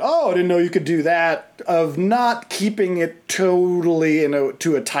implied I didn't know you could do that, of not keeping it totally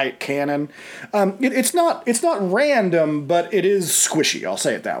to a tight canon. It's not random, but it is squishy. I'll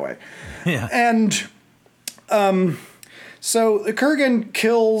say it that way. Yeah. And so the Kurgan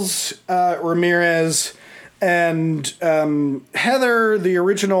kills Ramirez, and Heather, the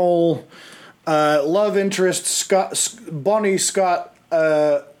original love interest, Bonnie Scott,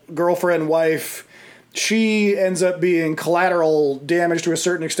 girlfriend, wife, she ends up being collateral damage to a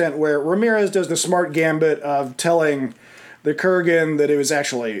certain extent, where Ramirez does the smart gambit of telling the Kurgan that it was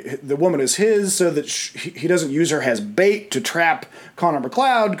actually, the woman is his, so that he doesn't use her as bait to trap Connor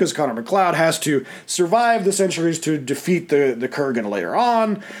McLeod, because Connor McLeod has to survive the centuries to defeat the Kurgan later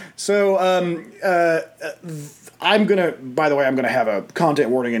on. So I'm going to have a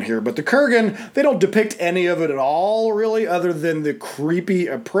content warning in here, but the Kurgan, they don't depict any of it at all, really, other than the creepy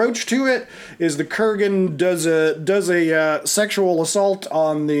approach to it. Is the Kurgan does a sexual assault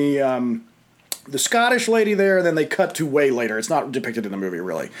on the Scottish lady there, and then they cut to way later. It's not depicted in the movie,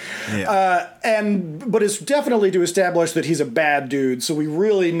 really. Yeah. But it's definitely to establish that he's a bad dude, so we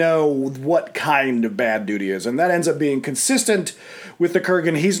really know what kind of bad dude he is, and that ends up being consistent with the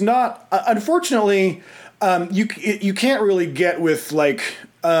Kurgan. He's not, unfortunately. You can't really get with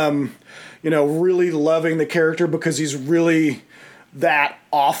really loving the character because he's really that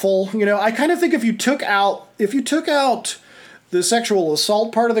awful. I kind of think if you took out the sexual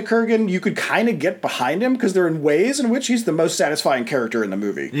assault part of the Kurgan, you could kind of get behind him, because there are ways in which he's the most satisfying character in the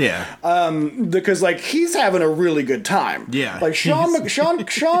movie. Yeah. Because he's having a really good time. Yeah.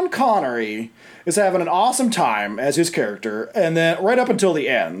 Sean Connery is having an awesome time as his character, and then right up until the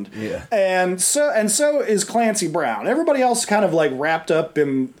end. Yeah. And so is Clancy Brown. Everybody else kind of wrapped up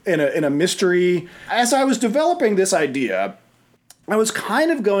in a mystery. As I was developing this idea, I was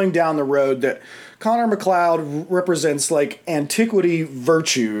kind of going down the road that Connor McLeod represents antiquity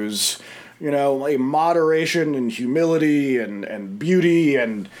virtues, moderation and humility and beauty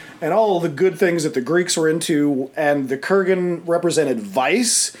and all the good things that the Greeks were into, and the Kurgan represented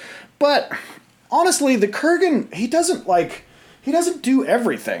vice. But honestly, the Kurgan, he doesn't do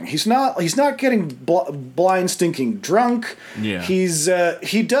everything. He's not getting blind stinking drunk. Yeah.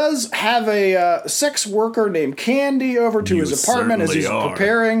 He does have a sex worker named Candy over to his apartment as he's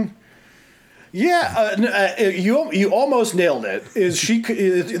preparing. Yeah, you almost nailed it.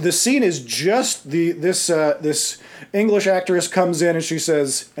 The scene is just this English actress comes in and she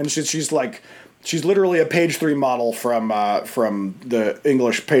says, and she's literally a page 3 model from the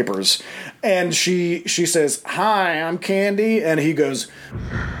English papers, and she says, "Hi, I'm Candy," and he goes,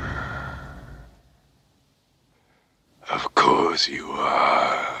 "Of course you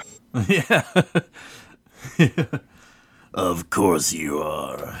are." Yeah. Of course you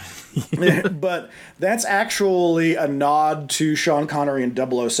are. But that's actually a nod to Sean Connery in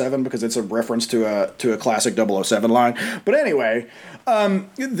 007, because it's a reference to a classic 007 line. But anyway,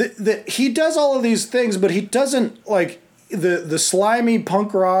 he does all of these things, but he doesn't the slimy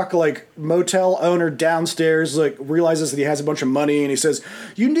punk rock motel owner downstairs realizes that he has a bunch of money, and he says,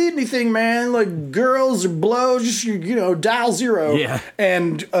 "You need anything, man? Girls or blow, just dial 0." Yeah.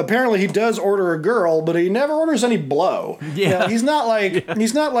 And apparently he does order a girl, but he never orders any blow. Yeah. He's not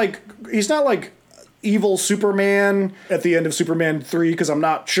evil Superman at the end of Superman 3 because I'm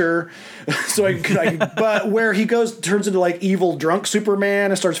not sure. But where he turns into like evil drunk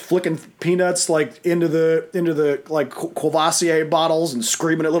Superman and starts flicking peanuts like into the like Courvoisier bottles and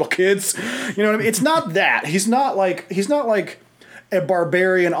screaming at little kids. You know what I mean? It's not that. He's not like a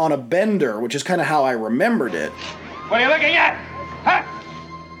barbarian on a bender, which is kind of how I remembered it. What are you looking at? Huh?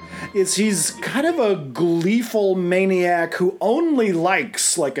 He's kind of a gleeful maniac who only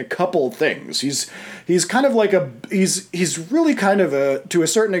likes like a couple things. He's kind of like he's really kind of to a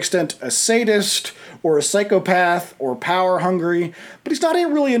certain extent a sadist or a psychopath or power hungry, but he's not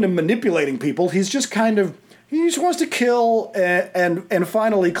really into manipulating people. He just wants to kill and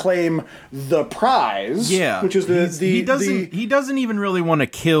finally claim the prize. Yeah, which is he doesn't even really want to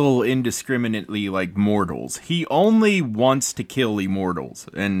kill indiscriminately like mortals. He only wants to kill immortals,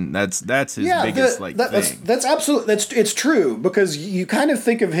 and that's his biggest thing. That's absolutely it's true, because you kind of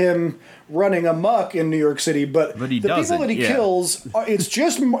think of him running amok in New York City, but the people that he kills, it's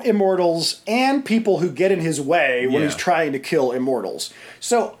just immortals and people who get in his way when he's trying to kill immortals.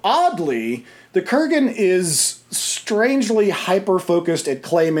 So oddly, the Kurgan is strangely hyper-focused at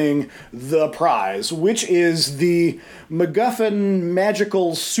claiming the prize, which is the MacGuffin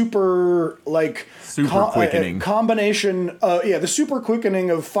magical super quickening combination. The super quickening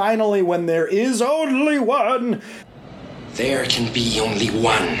of finally, when there is only one, there can be only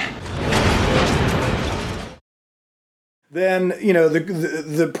one. Then,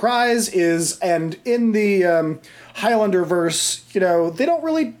 the prize is, and in the Highlander verse,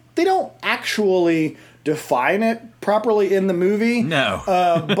 they don't actually define it properly in the movie. No.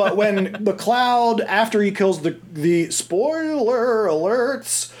 But when McLeod, after he kills the spoiler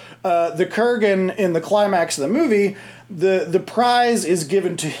alerts, the Kurgan in the climax of the movie, the prize is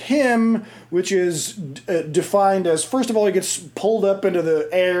given to him, which is defined as, first of all, he gets pulled up into the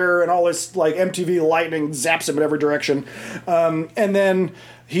air and all this like MTV lightning zaps him in every direction. And then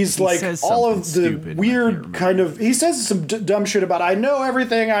he like all of the weird kind of, he says some dumb shit about, I know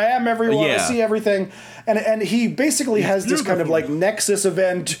everything, I am everyone, I see everything. And he basically has this kind of like nexus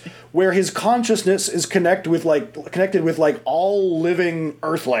event where his consciousness is connected with all living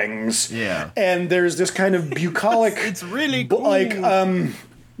Earthlings. Yeah. And there's this kind of bucolic, it's really cool.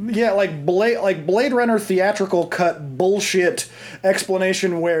 Blade Runner theatrical cut bullshit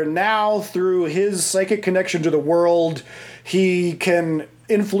explanation where now through his psychic connection to the world, he can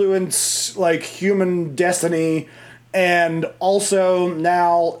influence like human destiny, and also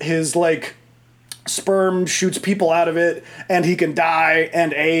now his like sperm shoots people out of it and he can die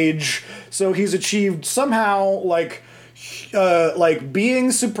and age. So he's achieved somehow like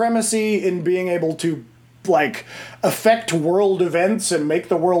being supremacy in being able to like affect world events and make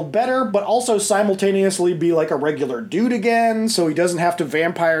the world better, but also simultaneously be like a regular dude again, so he doesn't have to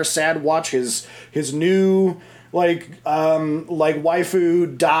vampire sad watch his new like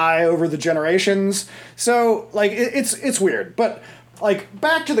waifu die over the generations. So like it's weird, but like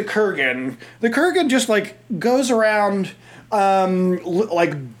back to the Kurgan. The Kurgan just like goes around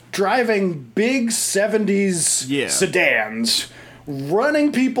like driving big 70s sedans,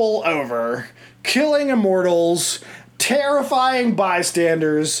 running people over, killing immortals, terrifying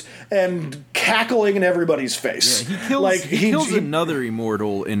bystanders, and cackling in everybody's face. Yeah, he kills another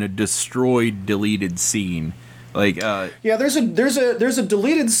immortal in a destroyed, deleted scene. There's a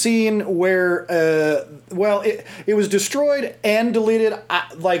deleted scene where it was destroyed and deleted.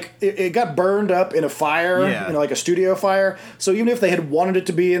 It got burned up in a fire, like a studio fire. So even if they had wanted it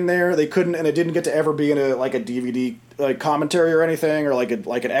to be in there, they couldn't, and it didn't get to ever be in a DVD like commentary or anything, or like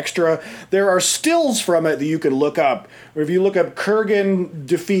an extra. There are stills from it that you can look up. Or if you look up Kurgan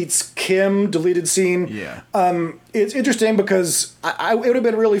defeats Kim deleted scene, it's interesting because it would have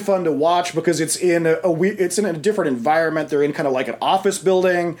been really fun to watch because it's in a different environment. They're in kind of like an office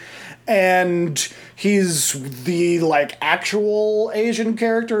building, and he's the like actual Asian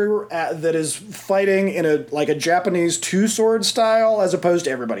character that is fighting in a Japanese two-sword style as opposed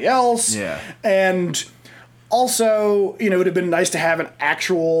to everybody else. Yeah, and also, it would have been nice to have an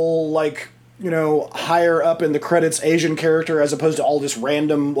actual, higher up in the credits Asian character as opposed to all this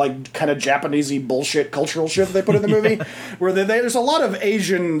random, kind of Japanese-y bullshit cultural shit that they put in the movie, where there's a lot of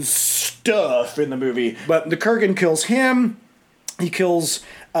Asian stuff in the movie. But the Kurgan kills him. He kills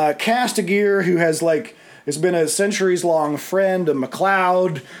Castigear, who has, been a centuries-long friend of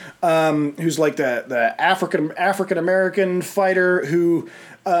MacLeod, who's, the African-American fighter who...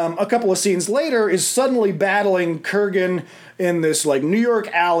 a couple of scenes later is suddenly battling Kurgan in this New York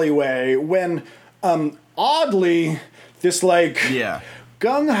alleyway when oddly this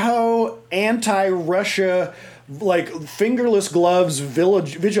gung-ho anti-Russia fingerless gloves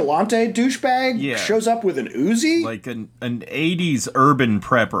vigilante douchebag shows up with an Uzi, like an 80s urban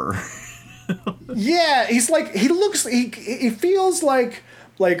prepper. Yeah, he feels like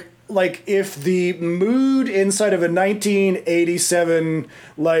if the mood inside of a 1987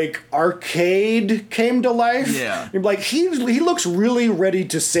 arcade came to life. Yeah. He looks really ready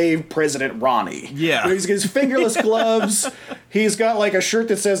to save President Ronnie. Yeah. He's got his fingerless gloves. He's got a shirt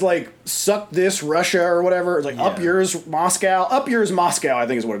that says "Suck this Russia" or whatever. It's "Up yours Moscow." Up yours Moscow, I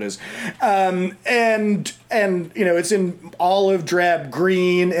think is what it is. And it's in olive drab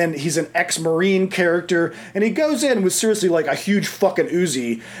green, and he's an ex-Marine character, and he goes in with seriously a huge fucking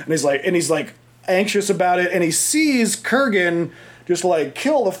Uzi, and he's anxious about it, and he sees Kurgan just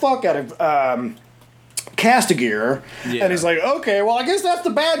kill the fuck out of Castigear, and he's okay, well, I guess that's the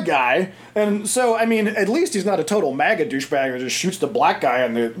bad guy. And so, at least he's not a total MAGA douchebag who just shoots the black guy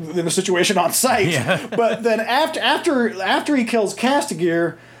in the situation on sight. Yeah. But then after he kills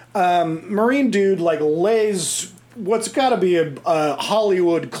Castigear, Marine dude lays what's got to be a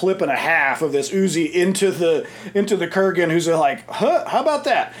Hollywood clip and a half of this Uzi into the Kurgan, who's huh, how about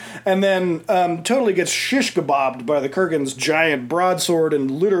that? And then totally gets shish kebabbed by the Kurgan's giant broadsword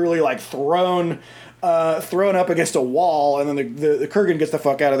and literally thrown up against a wall, and then the Kurgan gets the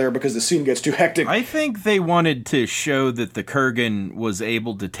fuck out of there because the scene gets too hectic. I think they wanted to show that the Kurgan was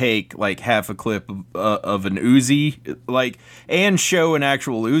able to take half a clip of an Uzi, and show an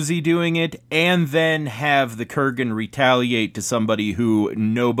actual Uzi doing it, and then have the Kurgan retaliate to somebody who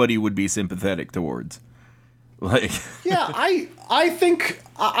nobody would be sympathetic towards. Yeah, I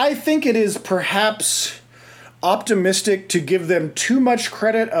think it is perhaps optimistic to give them too much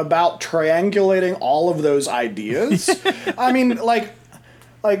credit about triangulating all of those ideas.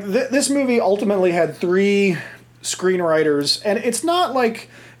 This movie ultimately had 3 screenwriters, and it's not a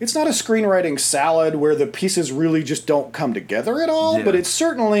screenwriting salad where the pieces really just don't come together at all, but it's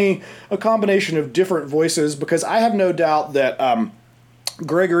certainly a combination of different voices, because I have no doubt that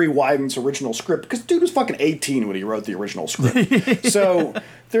Gregory Wyden's original script, because dude was fucking 18 when he wrote the original script. So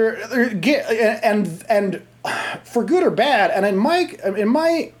and for good or bad, and in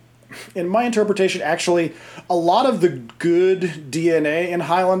my interpretation, actually, a lot of the good DNA in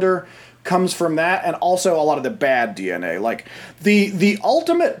Highlander comes from that, and also a lot of the bad DNA. The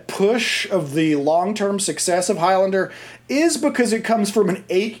ultimate push of the long-term success of Highlander is because it comes from an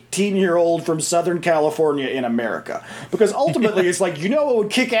 18-year-old from Southern California in America. Because ultimately, it's what would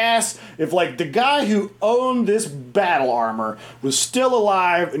kick ass if the guy who owned this battle armor was still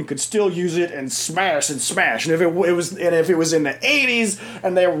alive and could still use it and smash. And if it was in the 80s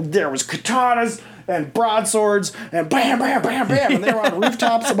and there was katanas and broadswords and bam, bam, bam, bam, and they were on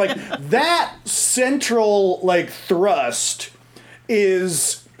rooftops. That central thrust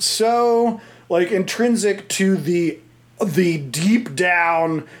is so intrinsic to the deep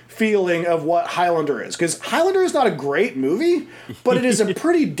down feeling of what Highlander is. Because Highlander is not a great movie, but it is a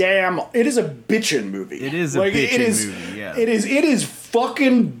bitchin' movie. It is a bitchin' movie, yeah. It is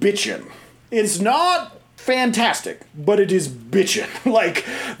fucking bitchin'. It's not fantastic, but it is bitchin'.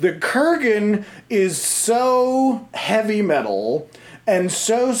 The Kurgan is so heavy metal and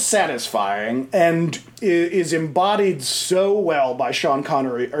so satisfying, and is embodied so well by Sean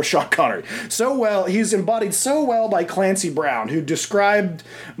Connery. He's embodied so well by Clancy Brown, who described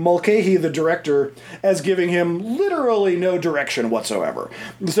Mulcahy, the director, as giving him literally no direction whatsoever.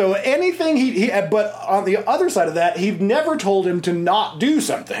 So anything but on the other side of that, he never told him to not do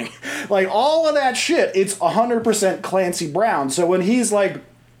something. All of that shit, it's 100% Clancy Brown. So when he's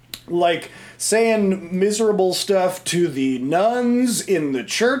saying miserable stuff to the nuns in the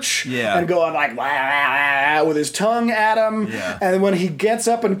church, and going wah, wah, wah, with his tongue at them, and when he gets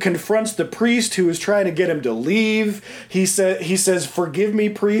up and confronts the priest who is trying to get him to leave, he says, "Forgive me,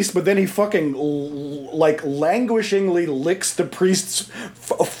 priest," but then he fucking languishingly licks the priest's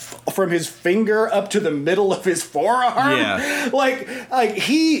from his finger up to the middle of his forearm.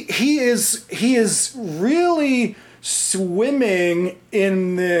 He is really swimming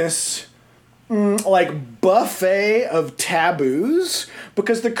in this buffet of taboos,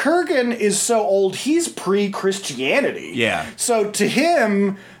 because the Kurgan is so old, he's pre-Christianity. Yeah. So to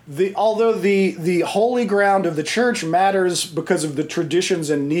him, although the holy ground of the church matters because of the traditions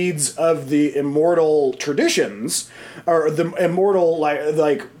and needs of the immortal traditions, or the immortal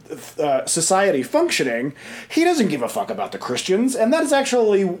society functioning, he doesn't give a fuck about the Christians, and that is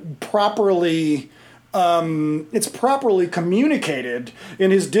actually properly it's properly communicated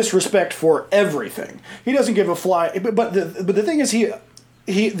in his disrespect for everything. He doesn't give a fly. But the thing is,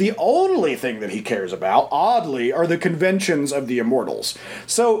 the only thing that he cares about, oddly, are the conventions of the immortals.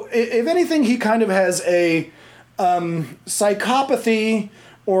 So if anything, he kind of has psychopathy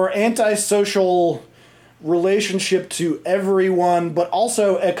or antisocial relationship to everyone, but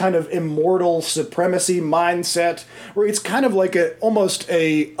also a kind of immortal supremacy mindset where it's kind of like almost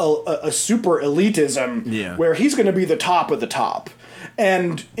a super elitism where he's going to be the top of the top.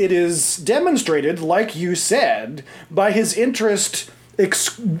 And it is demonstrated, like you said, by his interest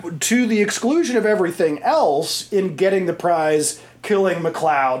to the exclusion of everything else in getting the prize, killing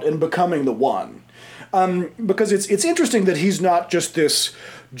MacLeod, and becoming the one. Because it's interesting that he's not just this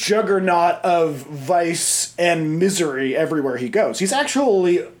juggernaut of vice and misery everywhere he goes. He's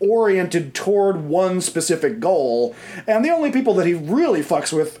actually oriented toward one specific goal, and the only people that he really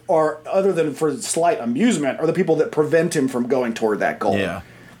fucks with are, other than for slight amusement, are the people that prevent him from going toward that goal. Yeah.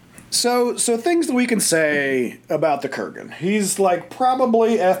 So things that we can say about the Kurgan. He's like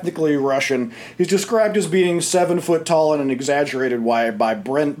probably ethnically Russian. He's described as being 7 foot tall in an exaggerated way by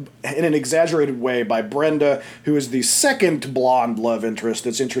Brenda, who is the second blonde love interest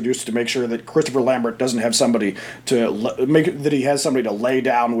that's introduced to make sure that Christopher Lambert doesn't have somebody to that he has somebody to lay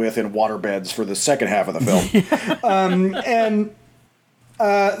down with in waterbeds for the second half of the film.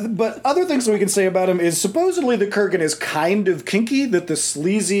 But other things that we can say about him is supposedly the Kurgan is kind of kinky, that the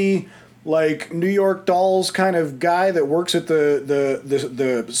sleazy, like, New York Dolls kind of guy that works at the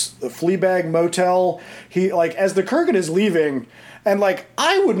Fleabag motel, he, like, as the Kurgan is leaving, and, like,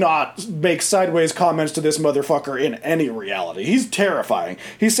 I would not make sideways comments to this motherfucker in any reality. He's terrifying.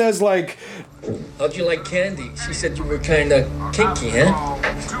 He says, like... How'd you like candy? She said you were kind of kinky, huh?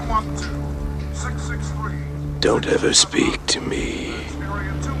 212-663. Don't ever speak to me.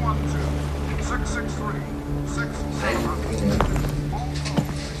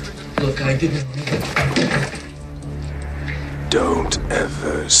 Look, I didn't... Don't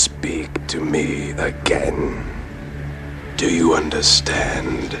ever speak to me again. Do you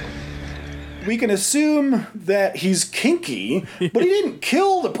understand? We can assume that he's kinky, but he didn't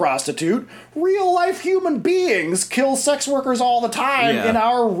kill the prostitute. Real-life human beings kill sex workers all the time in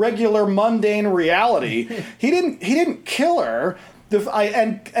our regular mundane reality. He didn't kill her. The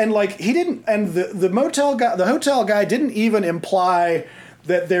hotel guy didn't even imply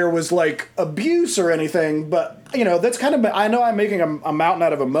that there was, like, abuse or anything, but, you know, that's kind of, I know I'm making a mountain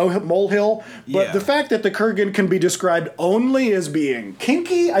out of a molehill, but the fact that the Kurgan can be described only as being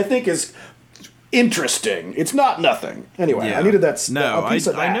kinky, I think is interesting. It's not nothing. Anyway, I needed that. No, I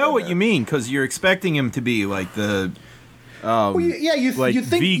know what you mean, because you're expecting him to be like the, you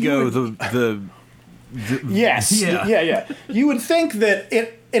think Vigo, yes, yeah. You would think that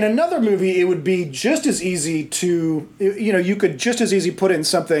in another movie, it would be just as easy to, you could just as easy put in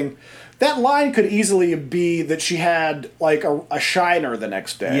something. That line could easily be that she had, like, a shiner the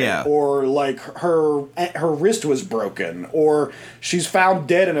next day. Or, like, her wrist was broken. Or she's found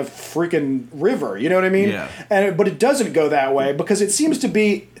dead in a freaking river. You know what I mean? Yeah. But it doesn't go that way because it seems to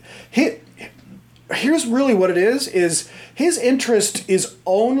be... Here's really what it is his interest is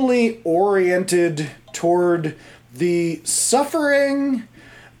only oriented toward the suffering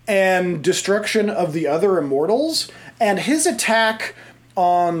and destruction of the other immortals, and his attack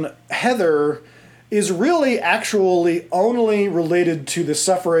on Heather is really actually only related to the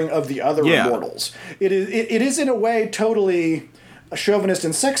suffering of the other immortals. It is in a way totally a chauvinist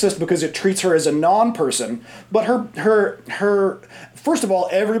and sexist because it treats her as a non-person, but her first of all,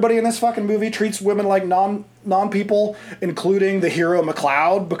 everybody in this fucking movie treats women like non-people, including the hero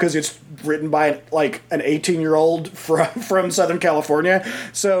MacLeod, because it's written by, like, an 18-year-old from Southern California.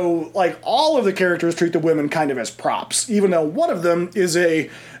 So, like, all of the characters treat the women kind of as props, even though one of them is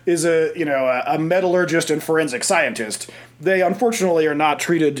a metallurgist and forensic scientist. They unfortunately are not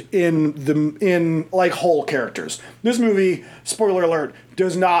treated in like whole characters. This movie, spoiler alert,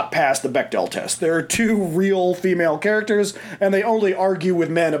 does not pass the Bechdel test. There are two real female characters, and they only argue with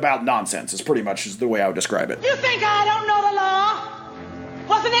men about nonsense. Is pretty much the way I would describe it. You think I don't know the law?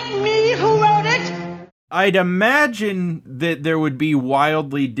 Wasn't it me who wrote it? I'd imagine that there would be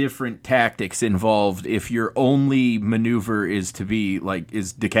wildly different tactics involved if your only maneuver is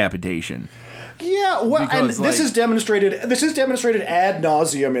decapitation. Yeah, well, because, and this is demonstrated ad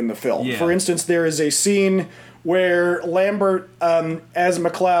nauseum in the film. Yeah. For instance, there is a scene where Lambert, as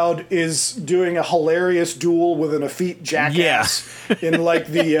MacLeod, is doing a hilarious duel with an effete jackass in, like,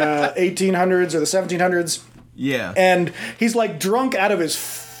 the 1800s or the 1700s. Yeah. And he's, like, drunk out of his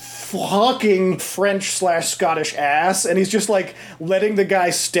fucking French/Scottish ass, and he's just, like, letting the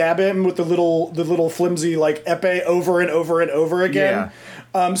guy stab him with the little flimsy, like, epee over and over and over again.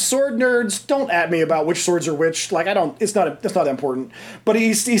 Sword nerds, don't at me about which swords are which. Like, it's not important. But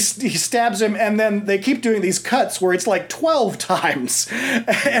he stabs him, and then they keep doing these cuts where it's like 12 times.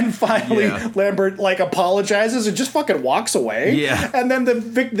 And finally, Lambert, like, apologizes and just fucking walks away. Yeah. And then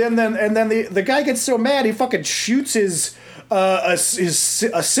the guy gets so mad, he fucking shoots his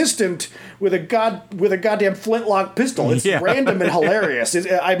assistant with a goddamn flintlock pistol. It's random and hilarious.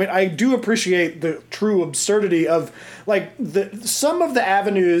 I do appreciate the true absurdity of, like, some of the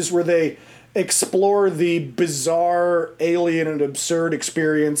avenues where they explore the bizarre, alien, and absurd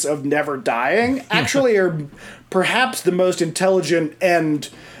experience of never dying actually are perhaps the most intelligent and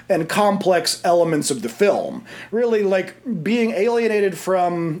complex elements of the film. Really, like, being alienated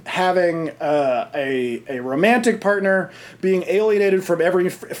from having a romantic partner, being alienated from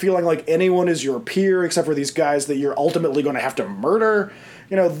feeling like anyone is your peer except for these guys that you're ultimately going to have to murder.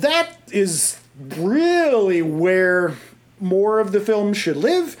 You know, that is really where more of the film should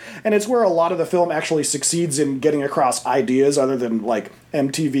live, and it's where a lot of the film actually succeeds in getting across ideas other than, like,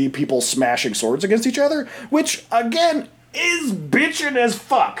 MTV people smashing swords against each other, which, again, is bitchin' as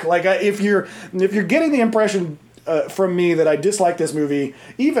fuck. Like, if you're getting the impression from me that I dislike this movie,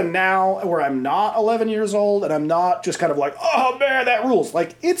 even now where I'm not 11 years old and I'm not just kind of like, oh man, that rules.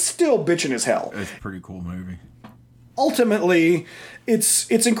 Like, it's still bitchin' as hell. It's a pretty cool movie. Ultimately, it's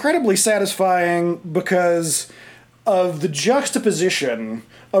incredibly satisfying because of the juxtaposition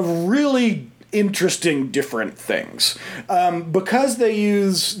of really interesting different things. Because they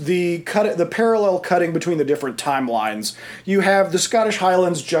use the parallel cutting between the different timelines, you have the Scottish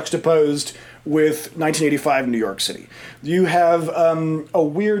Highlands juxtaposed with 1985 New York City. You have a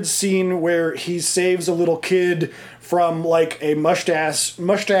weird scene where he saves a little kid from, like, a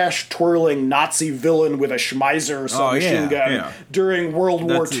mustache twirling Nazi villain with a Schmeiser submachine gun during World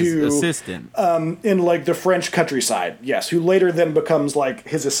War II. His assistant. In, like, the French countryside, yes, who later then becomes, like,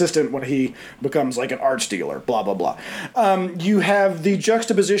 his assistant when he becomes, like, an arch dealer, blah, blah, blah. You have the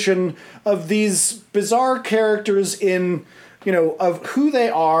juxtaposition of these bizarre characters in, you know, of who they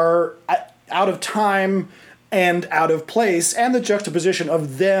are out of time and out of place, and the juxtaposition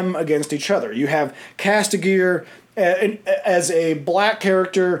of them against each other. You have Castigear as a black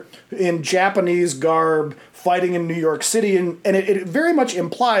character in Japanese garb fighting in New York City, and it very much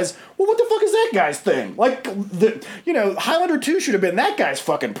implies, well, what the fuck is that guy's thing? Like, Highlander 2 should have been that guy's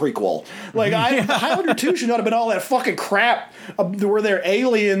fucking prequel. Like, Highlander 2 should not have been all that fucking crap where they're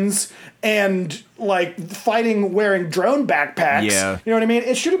aliens and, like, fighting wearing drone backpacks. Yeah. You know what I mean?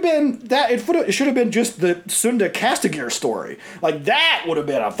 It should have been that. It should have been just the Sunda Castigear story. Like, that would have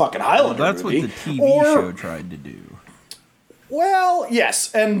been a fucking Highlander movie. That's what the TV show tried to do. Well,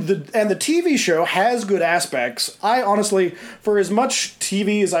 yes, and the TV show has good aspects. I honestly, for as much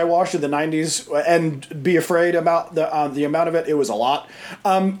TV as I watched in the 90s, and be afraid about the amount of it, it was a lot.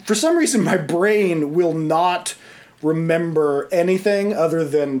 For some reason, my brain will not remember anything other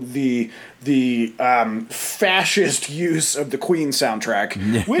than the fascist use of the Queen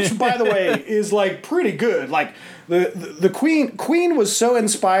soundtrack, which, by the way, is, like, pretty good. Like, the Queen was so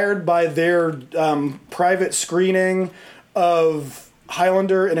inspired by their private screening of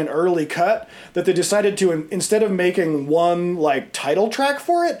Highlander in an early cut that they decided to, instead of making one, like, title track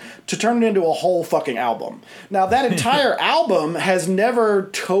for it, to turn it into a whole fucking album. Now, that entire album has never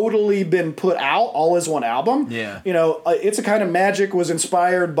totally been put out all as one album. Yeah. You know, It's a Kind of Magic was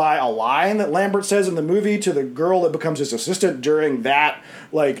inspired by a line that Lambert says in the movie to the girl that becomes his assistant during that,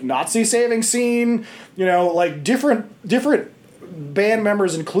 like, Nazi saving scene. You know, like, different band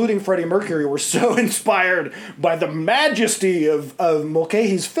members, including Freddie Mercury, were so inspired by the majesty of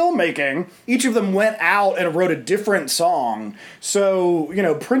Mulcahy's filmmaking. Each of them went out and wrote a different song. So, you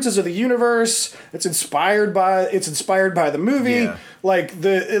know, Princess of the Universe, it's inspired by the movie. Yeah.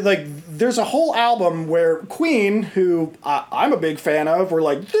 There's a whole album where Queen, who I'm a big fan of, were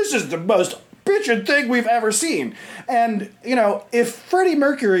like, this is the most bitchin' thing we've ever seen. And, you know, if Freddie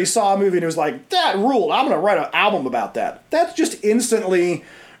Mercury saw a movie and was like, that ruled, I'm going to write an album about that, that just instantly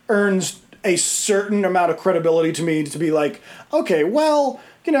earns a certain amount of credibility to me to be like, okay, well,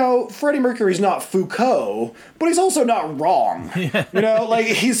 you know, Freddie Mercury's not Foucault, but he's also not wrong. You know, like,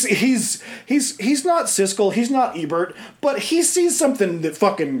 he's not Siskel, he's not Ebert, but he sees something that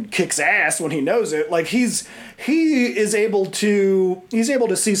fucking kicks ass when he knows it. Like, he is able to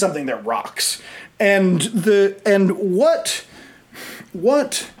see something that rocks. And what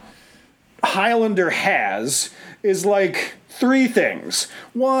Highlander has is, like, three things.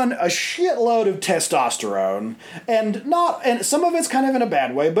 One, a shitload of testosterone, and some of it's kind of in a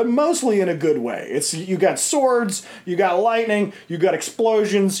bad way, but mostly in a good way. It's you got swords, you got lightning, you got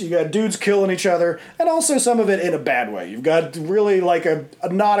explosions, you got dudes killing each other, and also some of it in a bad way. You've got really like a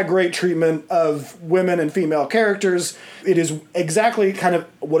not a great treatment of women and female characters. It is exactly kind of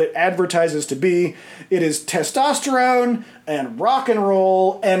what it advertises to be. It is testosterone and rock and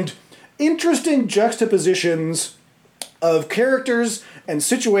roll and interesting juxtapositions of characters and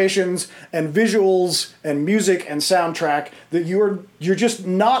situations and visuals and music and soundtrack that you're just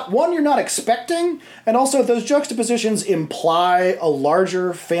not, one, you're not expecting, and also those juxtapositions imply a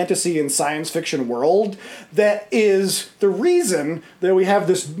larger fantasy and science fiction world that is the reason that we have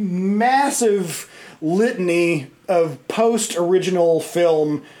this massive litany of post-original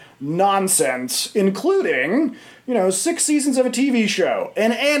film nonsense, including 6 seasons of a TV show,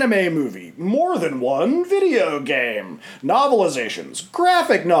 an anime movie, more than one video game, novelizations,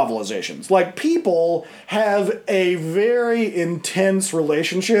 graphic novelizations. Like, people have a very intense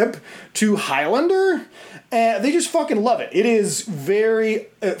relationship to Highlander, and they just fucking love it. It is very,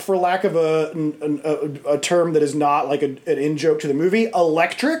 for lack of a term that is not like an in-joke to the movie,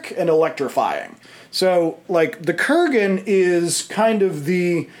 electric and electrifying. So, like, the Kurgan is kind of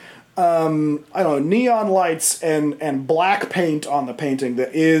the neon lights and black paint on the painting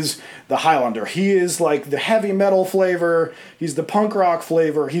that is the Highlander. He is like the heavy metal flavor, he's the punk rock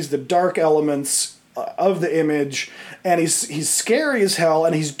flavor, he's the dark elements of the image, and he's scary as hell,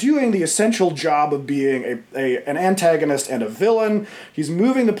 and he's doing the essential job of being an antagonist and a villain. He's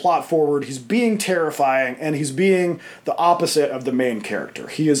moving the plot forward, he's being terrifying, and he's being the opposite of the main character.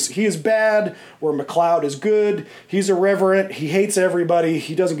 He is bad where MacLeod is good. He's irreverent, he hates everybody,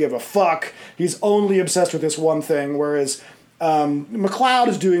 he doesn't give a fuck, he's only obsessed with this one thing, whereas MacLeod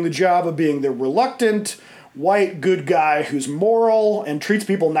is doing the job of being the reluctant white good guy who's moral and treats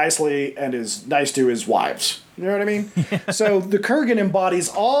people nicely and is nice to his wives. You know what I mean? So the Kurgan embodies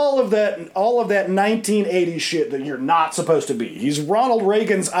all of that 1980s shit that you're not supposed to be. He's Ronald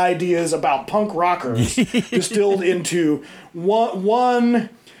Reagan's ideas about punk rockers distilled into one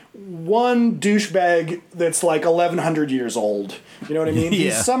douchebag that's like 1,100 years old. You know what I mean? Yeah.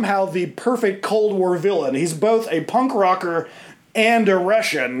 He's somehow the perfect Cold War villain. He's both a punk rocker and a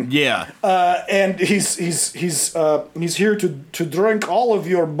Russian. Yeah. And he's here to drink all of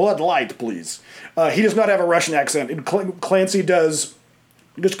your Bud Light, please. He does not have a Russian accent. And Clancy does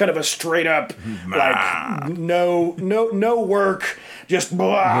just kind of a straight up, like, no work, just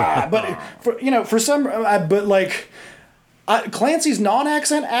blah. But Clancy's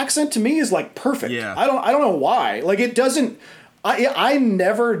accent to me is like perfect. Yeah. I don't know why. Like, it doesn't. I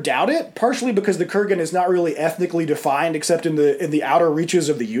never doubt it, partially because the Kurgan is not really ethnically defined except in the outer reaches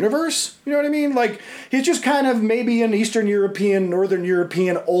of the universe. You know what I mean? Like, he's just kind of maybe an Eastern European, Northern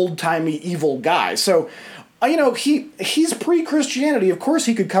European, old-timey evil guy. So, he's pre-Christianity. Of course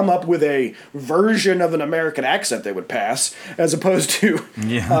he could come up with a version of an American accent that would pass, as opposed to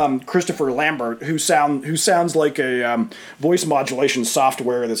Christopher Lambert, who sounds like a voice modulation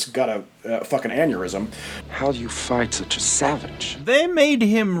software that's got a fucking aneurysm. How do you fight such a savage? They made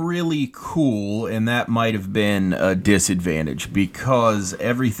him really cool, and that might have been a disadvantage, because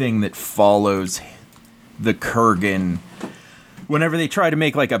everything that follows the Kurgan, whenever they try to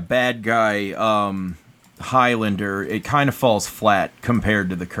make like a bad guy Highlander, it kind of falls flat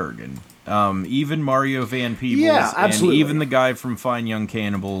compared to the Kurgan. Even Mario Van Peebles, and even the guy from Fine Young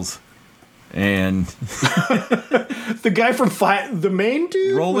Cannibals, and the guy from the main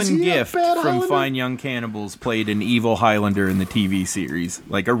dude, Roland Gift from Fine Young Cannibals played an evil Highlander in the TV series,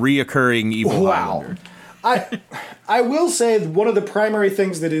 like a reoccurring evil Highlander. I will say one of the primary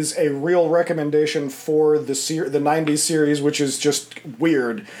things that is a real recommendation for the 90s series, which is just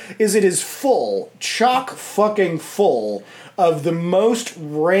weird, is it is chock fucking full of the most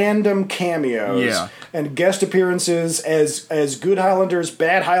random cameos and guest appearances as good Highlanders,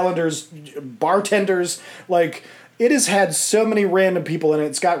 bad Highlanders, bartenders. Like, it has had so many random people in it.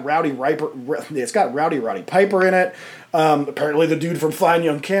 It's got Rowdy Piper in it. Apparently the dude from Fine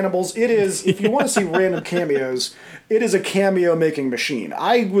Young Cannibals. It is, if you want to see random cameos, it is a cameo-making machine.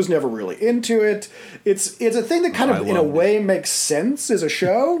 I was never really into it. It's a thing that kind of, in a way, makes sense as a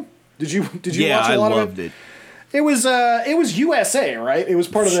show. Did you watch a lot of it? Yeah, I loved it. It was USA, right? It was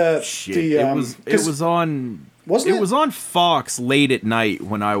part of the... It was on... Wasn't it? It was on Fox late at night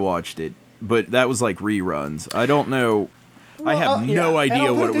when I watched it, but that was like reruns. I don't know. Well, I have no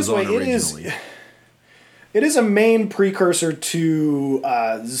idea what it was on originally. It is a main precursor to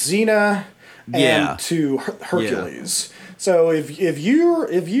Xena and to Hercules. Yeah. So if you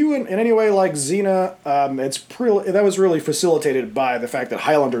in any way like Xena, that was really facilitated by the fact that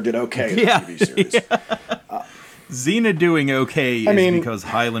Highlander did okay in the TV series. Yeah. Xena doing okay because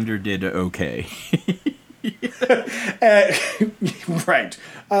Highlander did okay. Right.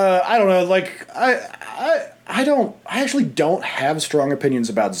 I don't know. Like I actually don't have strong opinions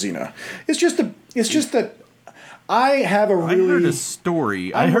about Xena. It's just that I have a really. I heard a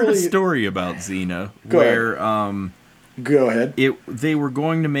story. I heard a story about Xena where Go ahead. They were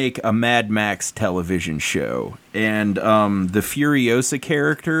going to make a Mad Max television show, and the Furiosa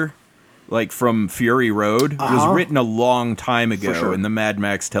character, like from Fury Road, was written a long time ago, and the Mad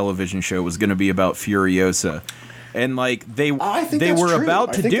Max television show was going to be about Furiosa. And like they were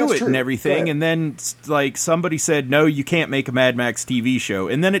about to do it and everything, and then like somebody said, "No, you can't make a Mad Max TV show,"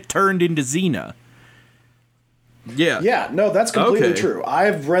 and then it turned into Xena. Yeah, no, that's completely true.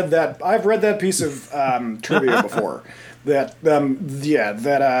 I've read that piece of trivia before. That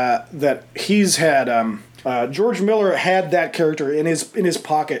he's had George Miller had that character in his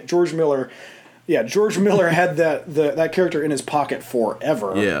pocket. George Miller had that character in his pocket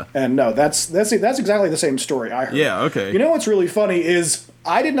forever. Yeah, and no, that's exactly the same story I heard. Yeah, okay. You know what's really funny is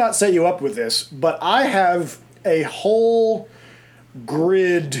I did not set you up with this, but I have a whole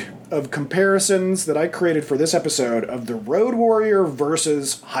grid of comparisons that I created for this episode of the Road Warrior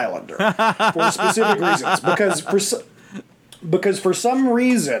versus Highlander for specific reasons. Because for some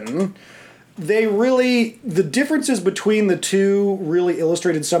reason, the differences between the two really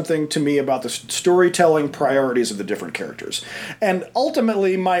illustrated something to me about the storytelling priorities of the different characters. And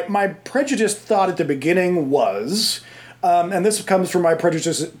ultimately, my prejudiced thought at the beginning was... and this comes from my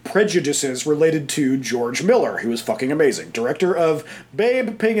prejudices related to George Miller, who was fucking amazing. Director of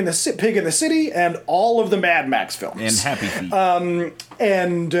Babe, Pig in the City, and all of the Mad Max films. And Happy Feet.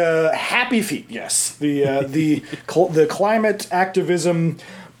 Happy Feet, yes. The climate activism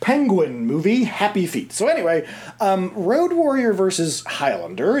penguin movie, Happy Feet. So anyway, Road Warrior versus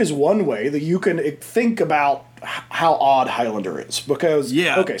Highlander is one way that you can think about how odd Highlander is. Because,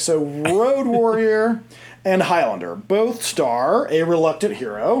 okay, so Road Warrior... and Highlander both star a reluctant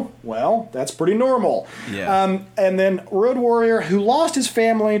hero. Well, that's pretty normal. Yeah. And then Road Warrior, who lost his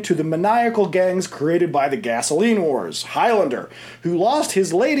family to the maniacal gangs created by the Gasoline Wars. Highlander, who lost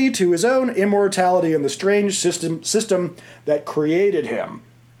his lady to his own immortality and the strange system that created him.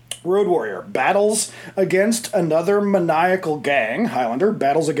 Road Warrior battles against another maniacal gang. Highlander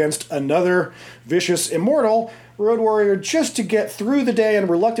battles against another vicious immortal. Road Warrior just to get through the day and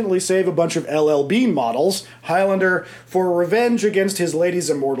reluctantly save a bunch of LL Bean models. Highlander for revenge against his lady's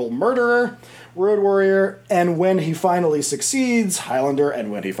immortal murderer. Road Warrior, and when he finally succeeds, Highlander,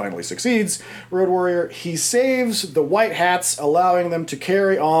 and when he finally succeeds, Road Warrior, he saves the white hats, allowing them to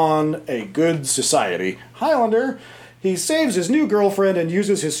carry on a good society. Highlander, he saves his new girlfriend and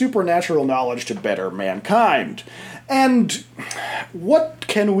uses his supernatural knowledge to better mankind. And what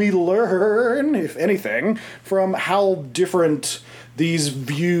can we learn, if anything, from how different these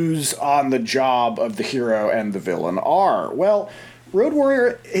views on the job of the hero and the villain are? Well, Road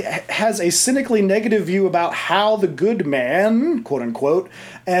Warrior has a cynically negative view about how the good man, quote-unquote,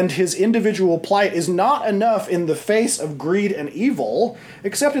 and his individual plight is not enough in the face of greed and evil,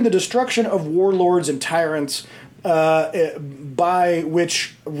 except in the destruction of warlords and tyrants, by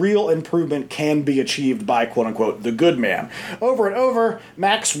which real improvement can be achieved by, quote-unquote, the good man. Over and over,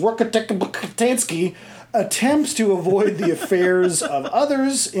 Max Rokitansky attempts to avoid the affairs of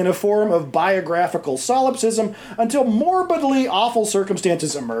others in a form of biographical solipsism until morbidly awful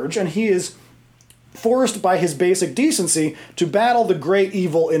circumstances emerge, and he is forced by his basic decency to battle the great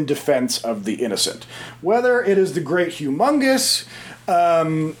evil in defense of the innocent. Whether it is the great humongous...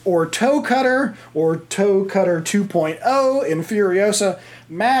 or Toe Cutter, or Toe Cutter 2.0 in Furiosa,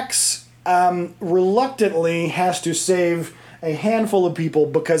 Max reluctantly has to save a handful of people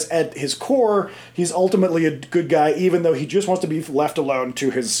because at his core, he's ultimately a good guy, even though he just wants to be left alone to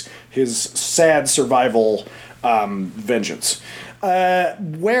his sad survival vengeance.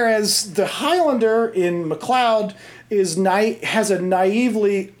 Whereas the Highlander in MacLeod has a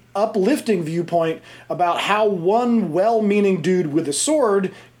naively uplifting viewpoint about how one well-meaning dude with a sword,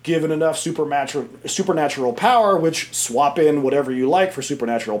 given enough supernatural power, which swap in whatever you like for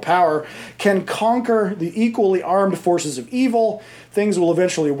supernatural power, can conquer the equally armed forces of evil. Things will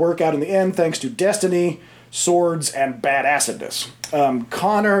eventually work out in the end thanks to destiny, swords, and badassedness.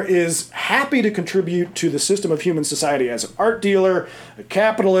 Connor is happy to contribute to the system of human society as an art dealer, a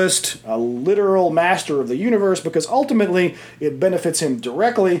capitalist, a literal master of the universe, because ultimately it benefits him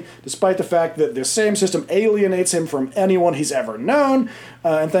directly, despite the fact that this same system alienates him from anyone he's ever known,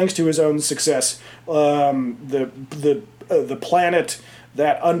 and thanks to his own success, the planet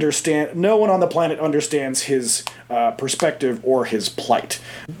that no one on the planet understands his perspective or his plight.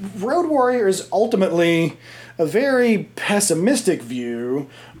 Road Warrior is ultimately a very pessimistic view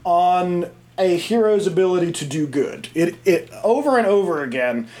on a hero's ability to do good. It over and over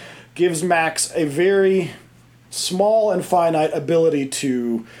again gives Max a very small and finite ability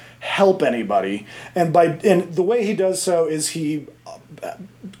to help anybody, and the way he does so is he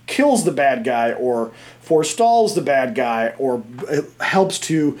kills the bad guy or forestalls the bad guy or helps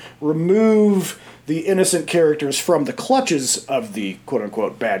to remove the innocent characters from the clutches of the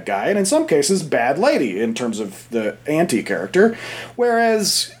quote-unquote bad guy, and in some cases, bad lady in terms of the anti-character.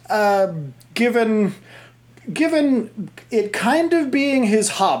 Whereas, given it kind of being his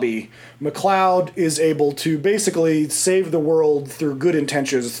hobby, McCloud is able to basically save the world through good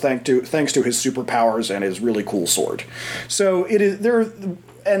intentions thanks to his superpowers and his really cool sword. So it is there.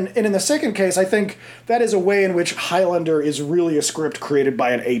 And in the second case, I think that is a way in which Highlander is really a script created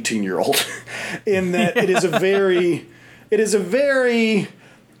by an 18-year-old, in that it is a very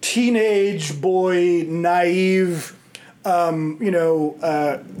teenage boy, naive,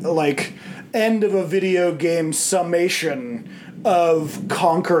 like end of a video game summation of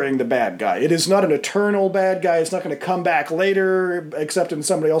conquering the bad guy. It is not an eternal bad guy. It's not going to come back later, except when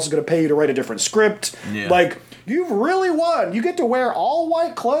somebody else is going to pay you to write a different script. Yeah. Like, you've really won. You get to wear all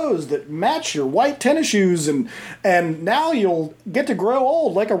white clothes that match your white tennis shoes, and now you'll get to grow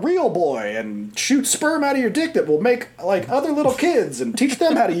old like a real boy and shoot sperm out of your dick that will make like other little kids and teach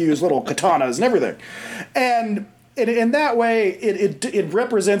them how to use little katanas and everything. And in that way, it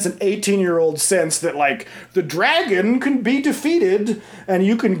represents an 18-year-old sense that, like, the dragon can be defeated, and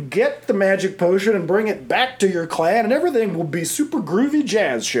you can get the magic potion and bring it back to your clan, and everything will be super groovy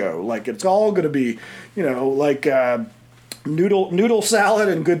jazz show. Like, it's all going to be, like noodle salad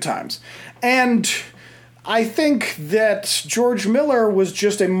and good times. And I think that George Miller was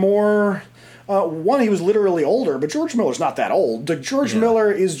just a more... he was literally older, but George Miller's not that old. George Miller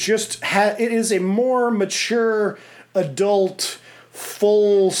is just... it is a more mature, adult,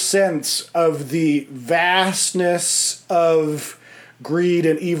 full sense of the vastness of greed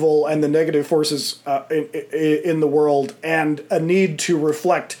and evil and the negative forces in the world, and a need to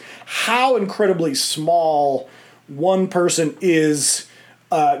reflect how incredibly small one person is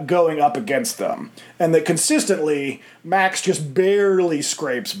going up against them. And that consistently, Max just barely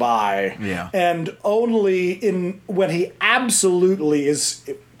scrapes by. Yeah. And only when he absolutely is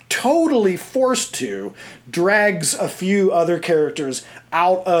totally forced to, drags a few other characters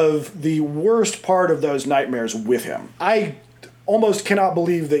out of the worst part of those nightmares with him. I almost cannot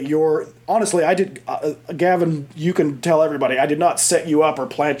believe that honestly, I did, Gavin, you can tell everybody, I did not set you up or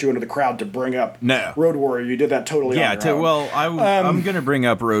plant you into the crowd to bring up Road Warrior. You did that totally on your own. Well, I'm going to bring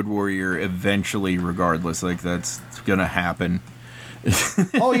up Road Warrior eventually regardless. Like, that's going to happen.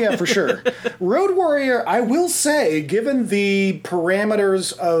 Oh, yeah, for sure. Road Warrior, I will say, given the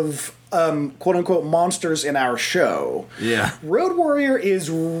parameters of quote-unquote monsters in our show, Road Warrior is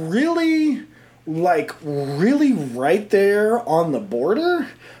really right there on the border,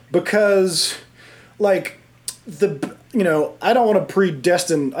 because, like, I don't want to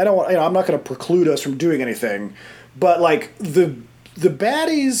predestine, I'm not going to preclude us from doing anything, but, like, the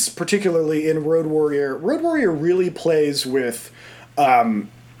baddies, particularly in Road Warrior really plays with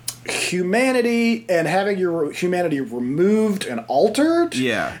humanity and having your humanity removed and altered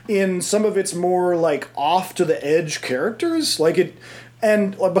in some of its more, like, off to the edge characters, like it.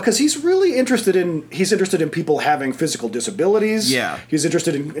 And because he's interested in people having physical disabilities. Yeah. He's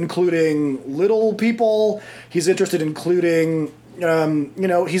interested in including little people. He's interested in including,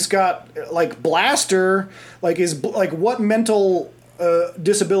 he's got, like, Blaster, what mental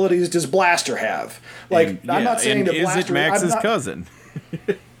disabilities does Blaster have? Like, I'm not saying that Blaster... Is it Max's cousin?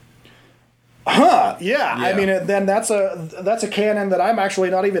 Yeah. I mean, then that's a canon that I'm actually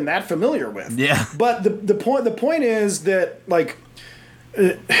not even that familiar with. Yeah. But the point is that, like...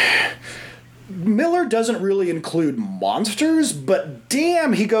 Miller doesn't really include monsters, but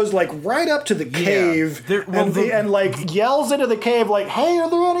damn, he goes, like, right up to the cave and like yells into the cave, like, "Hey, are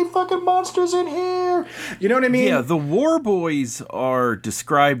there any fucking monsters in here?" You know what I mean? Yeah, the War Boys are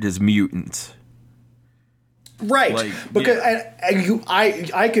described as mutants. Right, like, because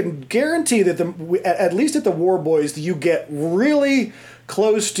I can guarantee that at least at the War Boys, you get really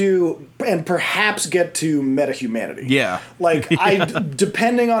close to and perhaps get to meta-humanity. Yeah. Like,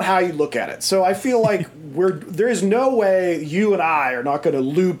 depending on how you look at it. So I feel like there is no way you and I are not going to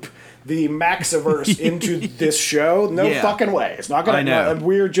loop the Maxiverse into this show. No fucking way. It's not going to.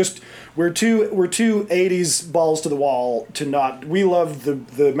 We're too 80s balls to the wall to not. We love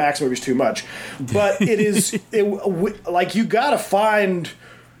the Max movies too much, but it is like you gotta find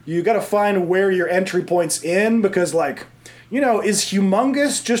where your entry point's in, because like, you know, is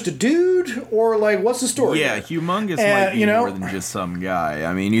Humongous just a dude, or like what's the story? Yeah, Humongous might be more than just some guy.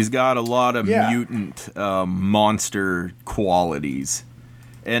 I mean, he's got a lot of mutant monster qualities,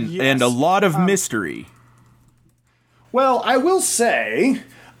 and a lot of mystery. Well, I will say,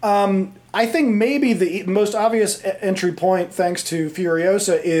 I think maybe the most obvious entry point, thanks to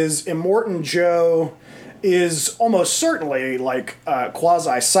Furiosa, is Immortan Joe is almost certainly like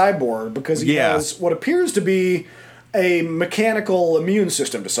quasi-cyborg, because he has what appears to be a mechanical immune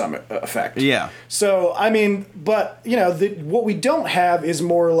system to some effect. Yeah. So, I mean, but, you know, what we don't have is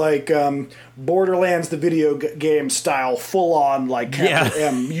more like Borderlands, the video game style, full-on, like, mutants,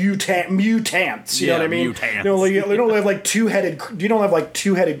 you know what I mean? Mutants. You know, like, they don't have, like,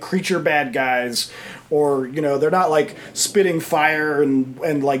 two-headed creature bad guys, or, you know, they're not, like, spitting fire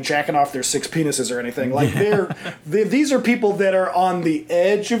and like, jacking off their 6 penises or anything. Like, these are people that are on the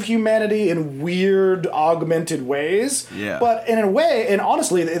edge of humanity in weird, augmented ways. Yeah. But in a way, and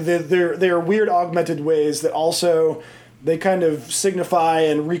honestly, they're weird, augmented ways that also, they kind of signify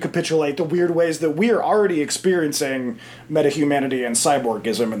and recapitulate the weird ways that we are already experiencing meta-humanity and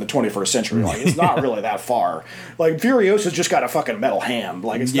cyborgism in the 21st century. Like, it's not really that far. Like, Furiosa's just got a fucking metal hand.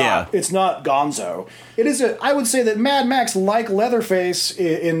 Like, it's not Gonzo. It is I would say that Mad Max, like Leatherface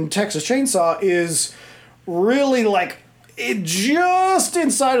in Texas Chainsaw, is really like just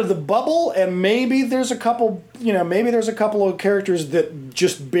inside of the bubble, and maybe there's a couple of characters that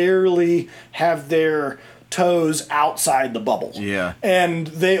just barely have their toes outside the bubble. Yeah. And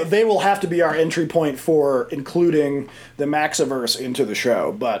they will have to be our entry point for including the Maxiverse into the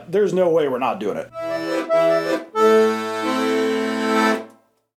show, but there's no way we're not doing it.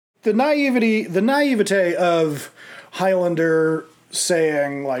 The naivete of Highlander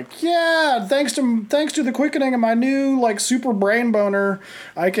saying, like, yeah, thanks to the quickening of my new, like, super brain boner,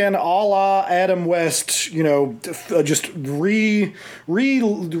 I can, a la Adam West, you know, just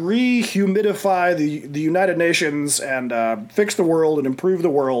rehumidify the United Nations and fix the world and improve the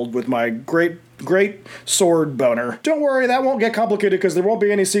world with my great sword boner. Don't worry, that won't get complicated because there won't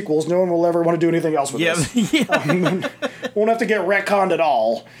be any sequels. No one will ever want to do anything else with this. Won't have to get retconned at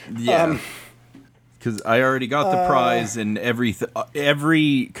all. Yeah. Because I already got the prize, and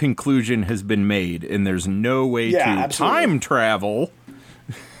every conclusion has been made, and there's no way to time travel.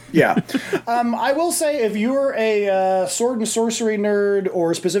 Yeah. I will say, if you're a sword and sorcery nerd,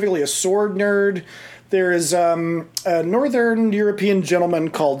 or specifically a sword nerd, there is a Northern European gentleman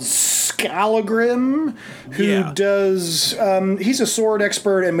called Scalagrim, who does... he's a sword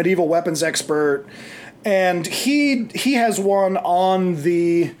expert and medieval weapons expert, and he has one on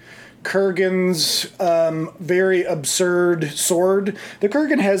the Kurgan's very absurd sword. The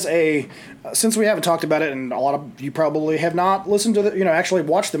Kurgan has since we haven't talked about it, and a lot of you probably have not listened to actually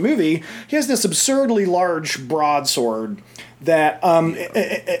watched the movie, he has this absurdly large broadsword that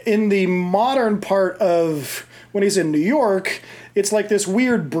in the modern part of when he's in New York, it's like this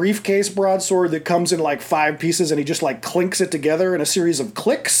weird briefcase broadsword that comes in like 5 pieces, and he just like clinks it together in a series of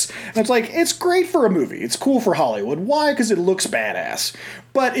clicks. And it's like, it's great for a movie. It's cool for Hollywood. Why? Because it looks badass.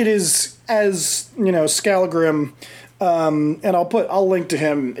 But it is, as, Scalagrim, and I'll link to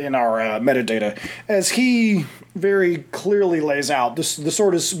him in our metadata, as he very clearly lays out, the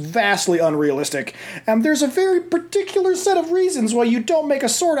sword is vastly unrealistic, and there's a very particular set of reasons why you don't make a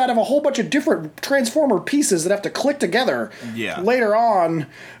sword out of a whole bunch of different Transformer pieces that have to click together later on.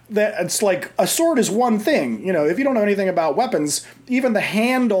 That it's like, a sword is one thing. If you don't know anything about weapons, even the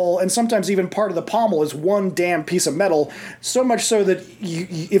handle and sometimes even part of the pommel is one damn piece of metal, so much so that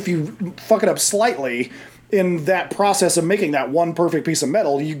if you fuck it up slightly in that process of making that one perfect piece of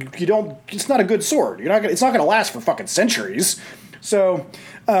metal, you don't. It's not a good sword. It's not gonna last for fucking centuries. So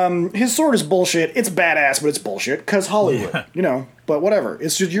his sword is bullshit. It's badass, but it's bullshit because Hollywood. But whatever.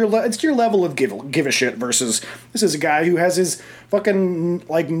 It's just your level of give a shit versus this is a guy who has his fucking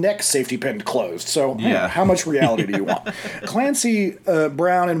like neck safety pin closed. So how much reality do you want? Clancy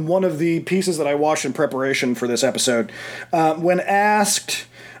Brown, in one of the pieces that I watched in preparation for this episode, when asked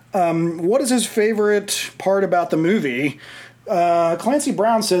what is his favorite part about the movie, Clancy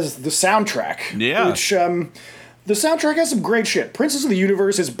Brown says the soundtrack. Yeah. Which The soundtrack has some great shit. Princess of the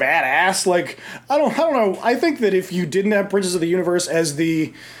Universe is badass. Like, I don't know. I think that if you didn't have Princess of the Universe as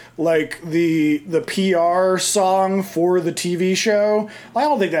the PR song for the TV show, I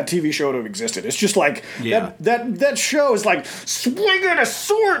don't think that TV show would have existed. It's just like that show is like swinging a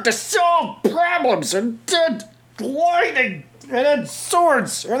sword to solve problems and then lightning and then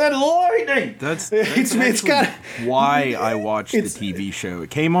swords and then lightning. That's why I watched the TV show.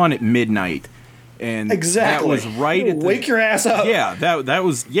 It came on at midnight. And exactly. That was right at wake your ass up. Yeah, that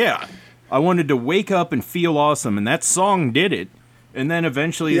was I wanted to wake up and feel awesome, and that song did it. And then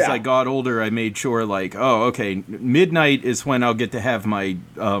eventually, as I got older, I made sure, like, oh, okay, midnight is when I'll get to have my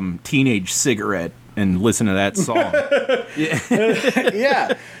teenage cigarette and listen to that song.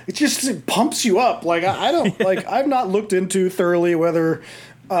 Yeah, it pumps you up. Like I don't like. I've not looked into thoroughly whether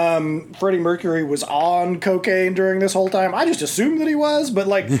Freddie Mercury was on cocaine during this whole time. I just assumed that he was, but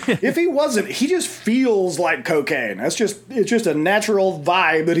like if he wasn't, he just feels like cocaine. It's just a natural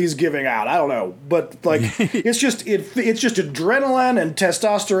vibe that he's giving out. I don't know, but like it's just adrenaline and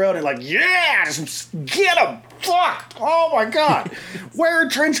testosterone and like just get him. Fuck! Oh my God! Wear a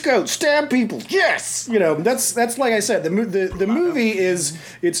trench coat, stab people. Yes, that's like I said. The movie is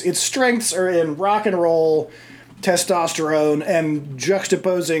its strengths are in rock and roll, testosterone, and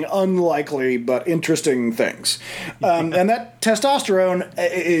juxtaposing unlikely but interesting things. And that testosterone,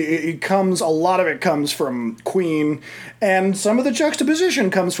 a lot of it comes from Queen, and some of the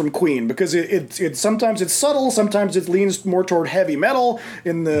juxtaposition comes from Queen because it sometimes it's subtle, sometimes it leans more toward heavy metal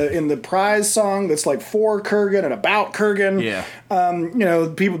in the Prize song that's like for Kurgan and about Kurgan. Yeah.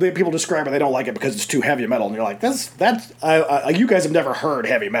 People describe it, they don't like it because it's too heavy metal, and you're like, that's you guys have never heard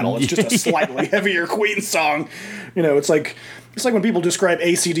heavy metal. It's just a slightly heavier Queen song. It's like when people describe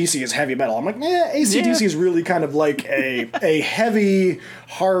AC/DC as heavy metal. I'm like, AC/DC is really kind of like a heavy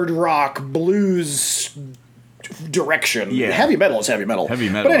hard rock blues direction. Yeah. Heavy metal is heavy metal. Heavy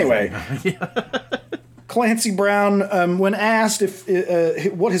metal. But anyway, Clancy Brown, when asked if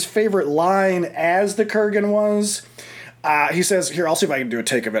what his favorite line as the Kurgan was, he says, here, I'll see if I can do a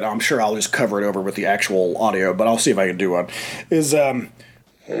take of it. I'm sure I'll just cover it over with the actual audio, but I'll see if I can do one.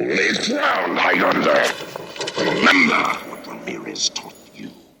 Lay down, Highlander. Remember what Ramirez taught you.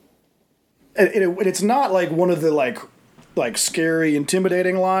 And it's not like one of the like scary,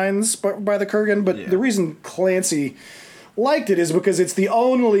 intimidating lines by the Kurgan, but the reason Clancy liked it is because it's the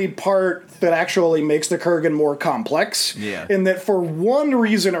only part that actually makes the Kurgan more complex. Yeah. In that for one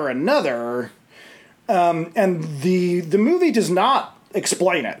reason or another, and the movie does not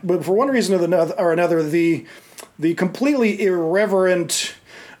explain it, but for one reason or another, the completely irreverent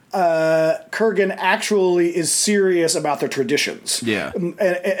Kurgan actually is serious about their traditions. Yeah.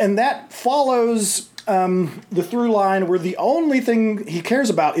 And that follows the through line where the only thing he cares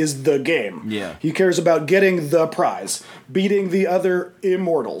about is the game. Yeah. He cares about getting the prize, beating the other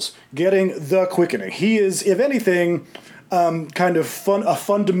immortals, getting the quickening. He is, if anything, kind of a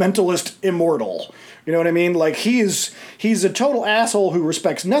fundamentalist immortal. You know what I mean? Like he's a total asshole who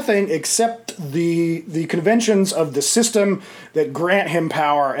respects nothing except the conventions of the system that grant him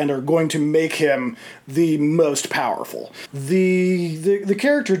power and are going to make him the most powerful. The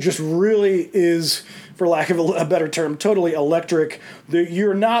character just really is, for lack of a better term, totally electric.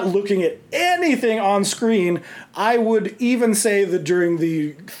 You're not looking at anything on screen. I would even say that during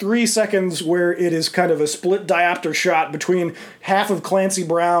the 3 seconds where it is kind of a split diopter shot between half of Clancy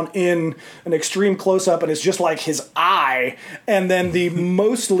Brown in an extreme close-up and it's just like his eye, and then the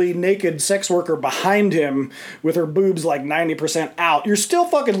mostly naked sex worker behind him with her boobs like 90% out, you're still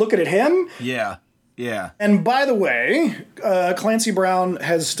fucking looking at him. Yeah. Yeah. And by the way, Clancy Brown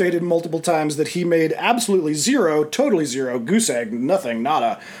has stated multiple times that he made absolutely totally zero, goose egg, nothing,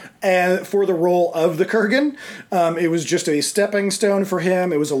 nada, and for the role of the Kurgan. It was just a stepping stone for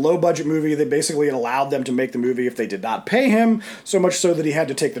him. It was a low-budget movie. They basically allowed them to make the movie if they did not pay him, so much so that he had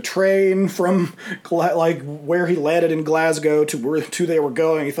to take the train from where he landed in Glasgow to where they were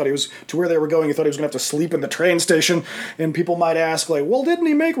going. He thought he was going to have to sleep in the train station. And people might ask, like, well, didn't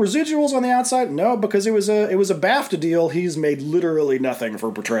he make residuals on the outside? No, because it was a BAFTA deal. He's made literally nothing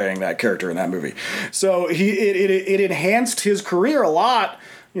for portraying that character in that movie. So it enhanced his career a lot.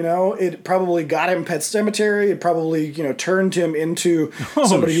 It probably got him Pet Sematary. It probably, turned him into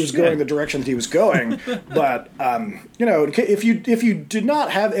somebody who was going the direction that he was going. But, if you did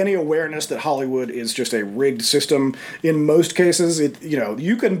not have any awareness that Hollywood is just a rigged system, in most cases,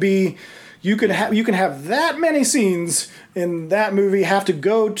 you can be You can have that many scenes in that movie, have to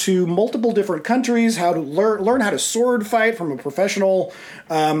go to multiple different countries, how to learn how to sword fight from a professional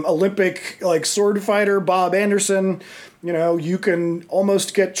Olympic like sword fighter, Bob Anderson. You know, you can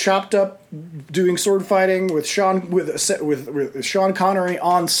almost get chopped up doing sword fighting with Sean Connery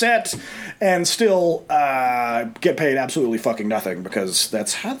on set, and still get paid absolutely fucking nothing, because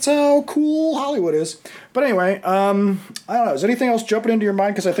that's how cool Hollywood is. But anyway, I don't know. Is anything else jumping into your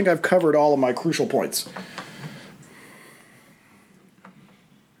mind? Because I think I've covered all of my crucial points.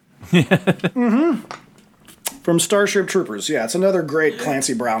 From Starship Troopers, yeah, it's another great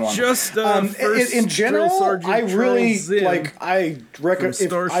Clancy Brown one. Just in general, I really like. I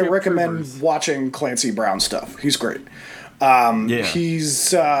recommend watching Clancy Brown stuff. He's great.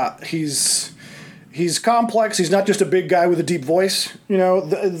 He's complex. He's not just a big guy with a deep voice. You know,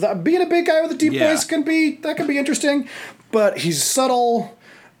 being a big guy with a deep voice can be interesting, but he's subtle.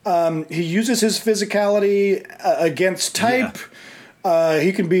 He uses his physicality against type.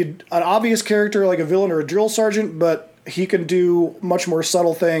 He can be an obvious character like a villain or a drill sergeant, but he can do much more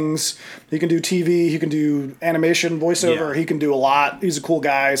subtle things. He can do TV. He can do animation, voiceover. Yeah. He can do a lot. He's a cool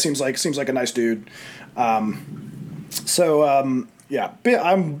guy. Seems like a nice dude. I'm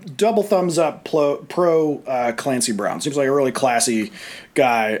double thumbs up pro Clancy Brown. Seems like a really classy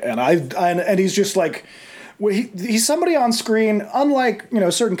guy, and he's just like. He's somebody on screen, unlike, you know,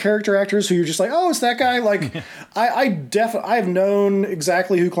 certain character actors who you're just like, oh, it's that guy. Like, I've known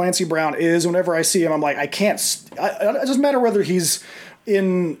exactly who Clancy Brown is. Whenever I see him, I'm like, it doesn't matter whether he's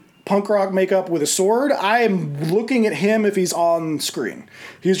in punk rock makeup with a sword. I am looking at him if he's on screen.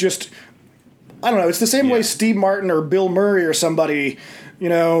 He's just, I don't know. It's the same way Steve Martin or Bill Murray or somebody, you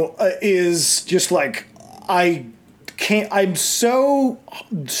know, is just like, I'm so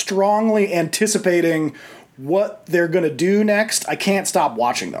strongly anticipating what they're going to do next. I can't stop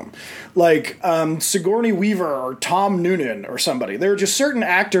watching them. Like Sigourney Weaver or Tom Noonan or somebody. There are just certain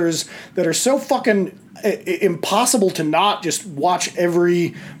actors that are so fucking impossible to not just watch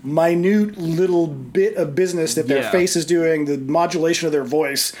every minute little bit of business that their face is doing, the modulation of their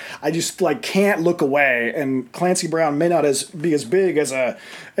voice. I just like can't look away. And Clancy Brown may not be as big as a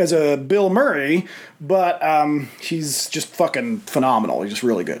Bill Murray, but he's just fucking phenomenal. He's just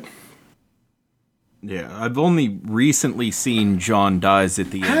really good. Yeah, I've only recently seen John Dies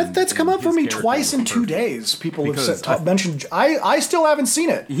at the End. That's come up for me twice in 2 days. People have mentioned. I still haven't seen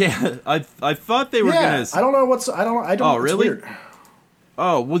it. Yeah, I thought they were gonna. I don't know what's. I don't. Oh, really? It's weird.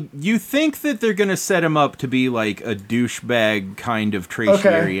 Oh, well, you think that they're gonna set him up to be like a douchebag kind of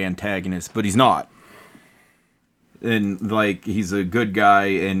tertiary antagonist, but he's not. And like he's a good guy,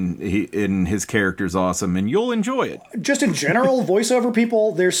 and his character's awesome, and you'll enjoy it. Just in general, voiceover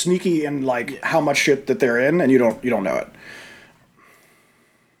people, they're sneaky in like how much shit that they're in, and you don't know it.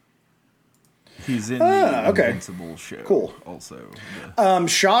 He's in the Invincible show. Cool. Also,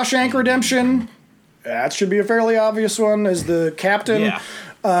 Shawshank Redemption. That should be a fairly obvious one as the captain. Yeah.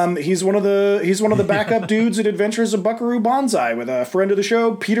 He's one of the backup dudes at Adventures of Buckaroo Banzai with a friend of the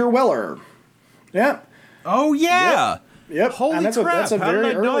show, Peter Weller. Yeah. Oh yeah. Yep. Holy and crap! That's a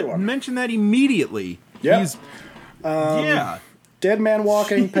very How did I not mention that immediately? Yep. Dead Man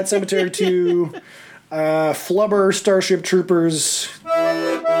Walking, Pet Sematary 2, Flubber, Starship Troopers.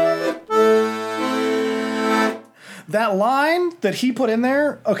 That line that he put in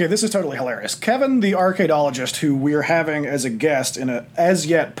there, okay, this is totally hilarious. Kevin, the arcadeologist, who we're having as a guest in a as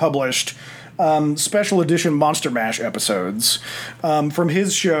yet published special edition Monster Mash episodes from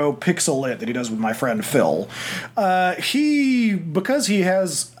his show Pixel Lit that he does with my friend Phil. Because he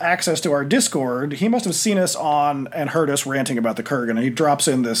has access to our Discord, he must have seen us on and heard us ranting about the Kurgan, and he drops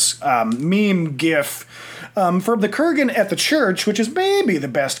in this meme gif from the Kurgan at the church, which is maybe the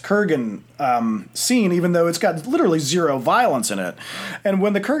best Kurgan scene, even though it's got literally zero violence in it. And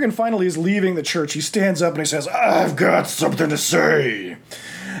when the Kurgan finally is leaving the church, he stands up and he says, "I've got something to say."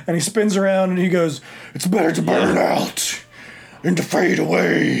 And he spins around and he goes, "It's better to burn out than to fade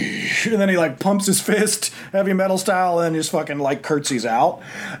away." And then he like pumps his fist, heavy metal style, and just fucking like curtsies out.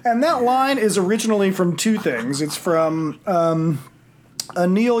 And that line is originally from two things. It's from a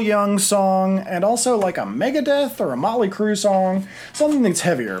Neil Young song and also like a Megadeth or a Motley Crue song, something that's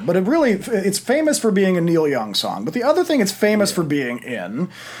heavier. But it's famous for being a Neil Young song. But the other thing it's famous for being in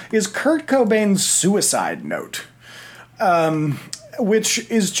is Kurt Cobain's Suicide Note. Which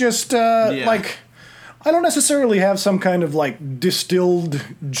is just like, I don't necessarily have some kind of like distilled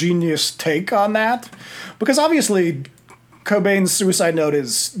genius take on that, because obviously Cobain's Suicide Note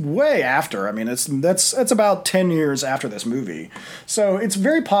is way after. I mean, that's about 10 years after this movie, so it's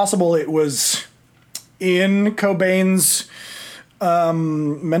very possible it was in Cobain's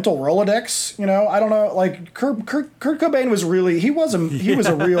mental Rolodex. You know, I don't know. Like Kurt Cobain was really he was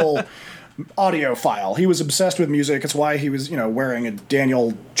a real audiophile. He was obsessed with music. It's why he was, you know, wearing a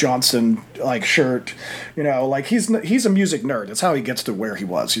Daniel Johnston like shirt. You know, like he's a music nerd. That's how he gets to where he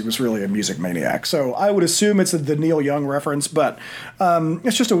was. He was really a music maniac. So I would assume it's the Neil Young reference, but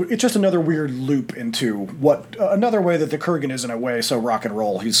it's just another weird loop into what another way that the Kurgan is in a way so rock and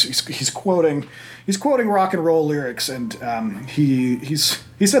roll. He's quoting rock and roll lyrics, and he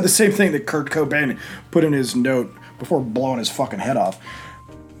said the same thing that Kurt Cobain put in his note before blowing his fucking head off.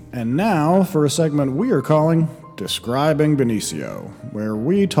 And now for a segment we are calling Describing Benicio, where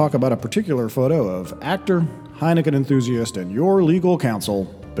we talk about a particular photo of actor, Heineken enthusiast, and your legal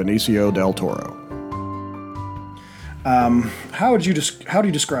counsel, Benicio del Toro. How do you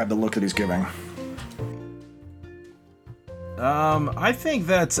describe the look that he's giving? I think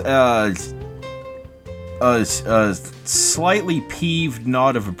that's a slightly peeved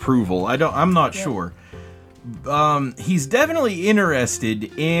nod of approval. I'm not sure. He's definitely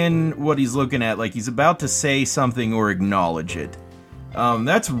interested in what he's looking at, like he's about to say something or acknowledge it.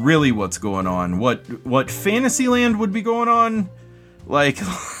 That's really what's going on. What Fantasyland would be going on, like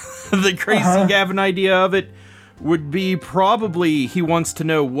the crazy Gavin idea of it, would be probably he wants to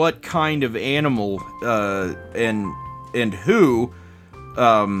know what kind of animal and who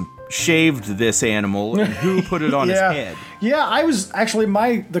shaved this animal and who put it on his head. Yeah, I was actually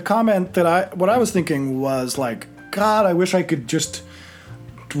the comment that what I was thinking was like, God, I wish I could go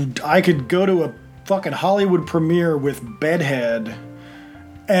to a fucking Hollywood premiere with Bedhead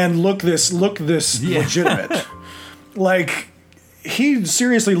and look this legitimate. Like, he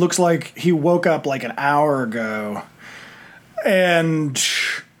seriously looks like he woke up like an hour ago and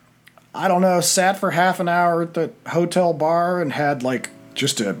I don't know, sat for half an hour at the hotel bar and had like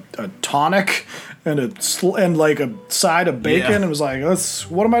just a tonic and like a side of bacon and was like,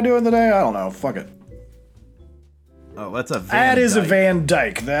 what am I doing today? I don't know. Fuck it. Oh, that's a Van That Dyke. is a Van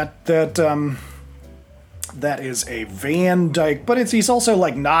Dyke. That is a Van Dyke, but he's also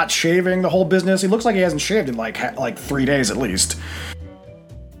like not shaving the whole business. He looks like he hasn't shaved in like 3 days at least.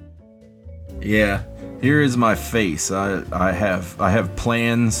 Yeah. Here is my face. I have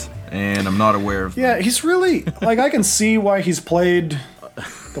plans and I'm not aware of them. Yeah, he's really like, I can see why he's played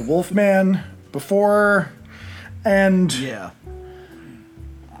the Wolfman before, and yeah,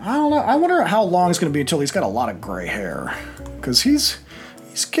 I don't know. I wonder how long it's going to be until he's got a lot of gray hair, because he's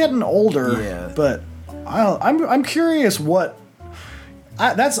getting older. Yeah. But I'm curious what.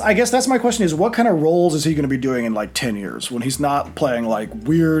 I guess that's my question: is what kind of roles is he going to be doing in like 10 years when he's not playing like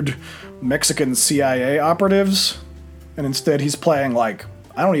weird Mexican CIA operatives, and instead he's playing like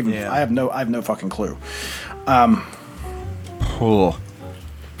I don't even. Yeah. I have no fucking clue. Cool.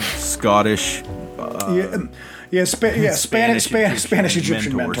 Scottish. Spanish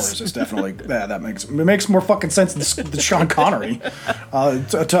Egyptian mentors is definitely that makes more fucking sense than Sean Connery. I'll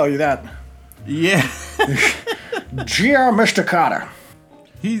tell you that. Yeah. Gia Mysticata.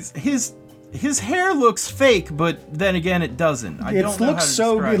 His hair looks fake, but then again, it doesn't. It looks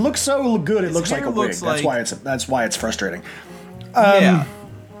so good. It looks like a wig. That's why it's frustrating. Yeah.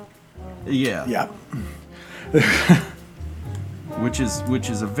 Which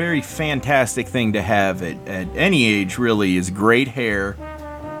is a very fantastic thing to have at any age, really, is great hair.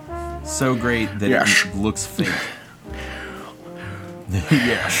 So great that it looks fake.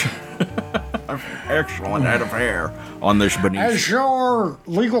 Yes. Excellent head of hair on this Benicio. As your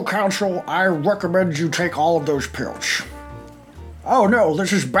legal counsel, I recommend you take all of those pills. Oh no,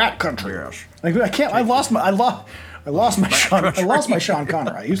 this is bat country. Yes. I can't. I lost my Sean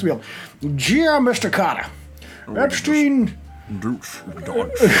Connery. I used to be able. Gia Mysticata. Epstein.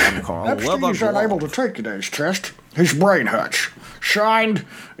 Epstein's unable to take today's test. His brain hurts. Signed,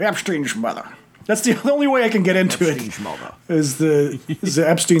 Epstein's mother. That's the only way I can get into Epstein's mother. Is the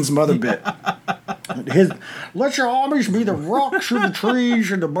Epstein's mother bit. Let your armies be the rocks and the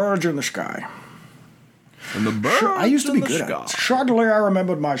trees and the birds in the sky. And the birds I used to be in the good sky. at it. Suddenly I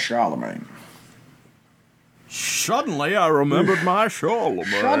remembered my Charlemagne. Suddenly I remembered my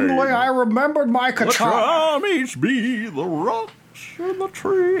Charlemagne. Suddenly I remembered my Qatar. Let your armies be the rocks and the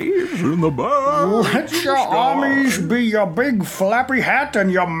trees and the birds. Let your armies be your big flappy hat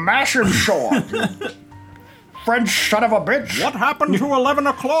and your massive sword. French son of a bitch. What happened to 11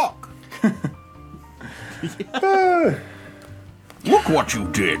 o'clock? Look what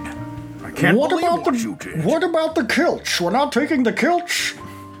you did. I can't believe what you did. What about the kilts? We're not taking the kilts?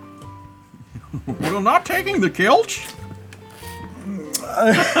 We're not taking the kilts?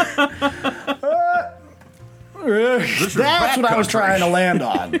 That's what I was trying to land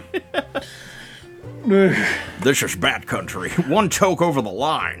on. This is Bat Country. One choke over the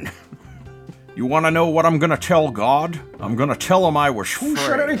line. You want to know what I'm going to tell God? I'm going to tell him I was free. Who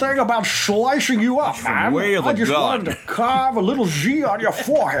said anything about slicing you up, man? Way of the I just gun. wanted to carve a little Z on your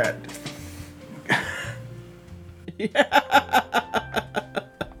forehead.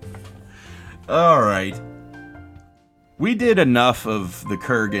 All right. We did enough of the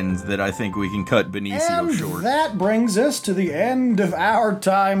Kurgans that I think we can cut Benicio And short. that brings us to the end of our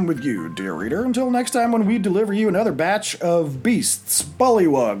time with you, dear reader. Until next time when we deliver you another batch of beasts,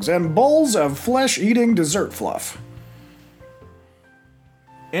 bullywugs, and bowls of flesh-eating dessert fluff.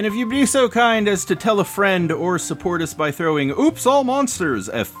 And if you'd be so kind as to tell a friend or support us by throwing Oops All Monsters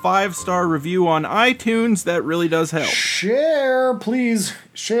a 5-star review on iTunes, that really does help. Please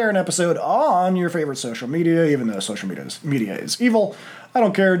share an episode on your favorite social media, even though social media is evil. I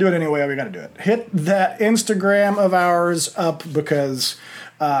don't care, do it anyway, we gotta do it. Hit that Instagram of ours up because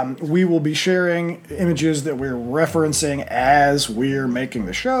we will be sharing images that we're referencing as we're making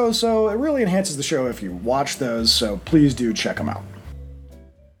the show, so it really enhances the show if you watch those, so please do check them out.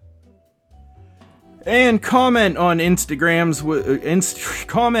 And comment on Instagram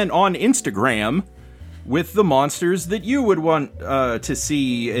with the monsters that you would want to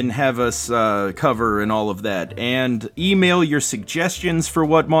see and have us cover and all of that. And email your suggestions for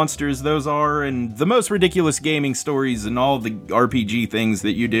what monsters those are and the most ridiculous gaming stories and all the RPG things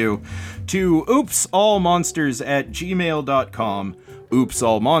that you do to oopsallmonsters@gmail.com.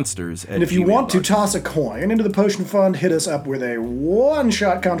 oopsallmonsters@gmail.com. And if you want to toss a coin into the potion fund, hit us up with a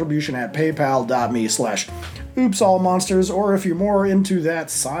one-shot contribution at paypal.me/oopsallmonsters, or if you're more into that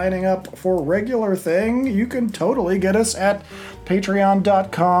signing up for regular thing, you can totally get us at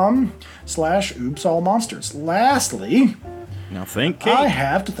patreon.com/oopsallmonsters. Lastly, now thank Kate. I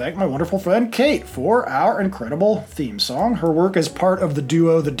have to thank my wonderful friend Kate for our incredible theme song. Her work as part of the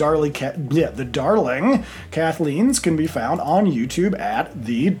duo The Darling Kathleens can be found on YouTube at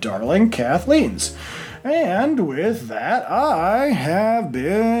The Darling Kathleens. And with that, I have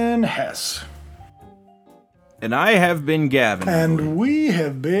been Hess. And I have been Gavin. And we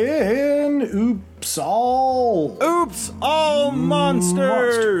have been Oops All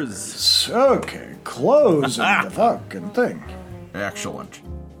Monsters! Okay, closing the fucking thing. Excellent.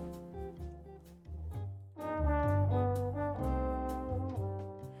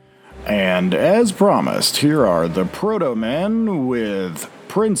 And as promised, here are the Proto-Men with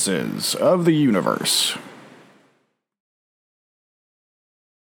Princes of the Universe.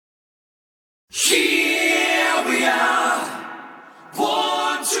 Here we are,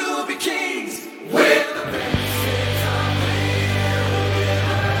 born to be kings. We're the princes of the universe.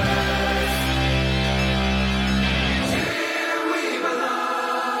 Here we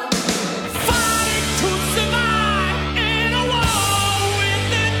belong, fighting to survive in a war with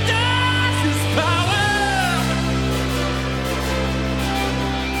the darkest power.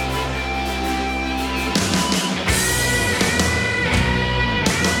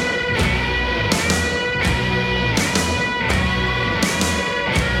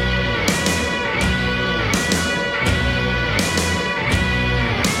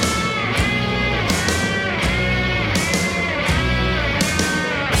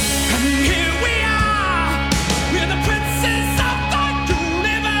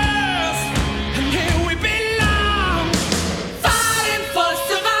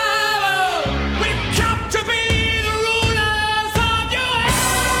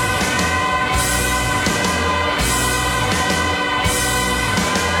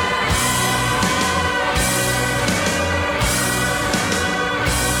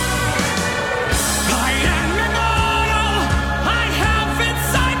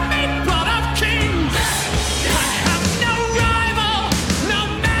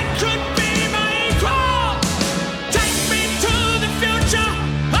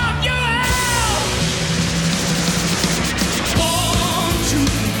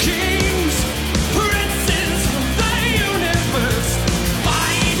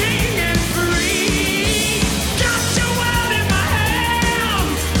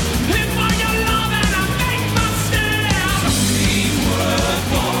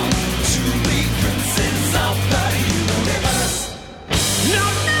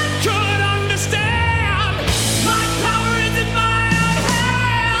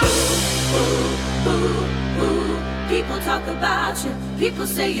 People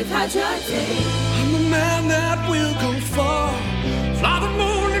say you've had your day. I'm the man that will go far, fly the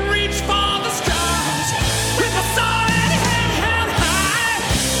moon and reach for the stars. With my sword in hand held high,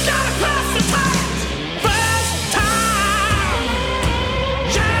 gotta cross the tides first time.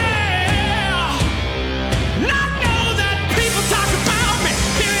 Yeah, and I know that people talk about me,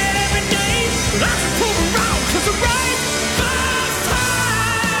 hear it every day. But I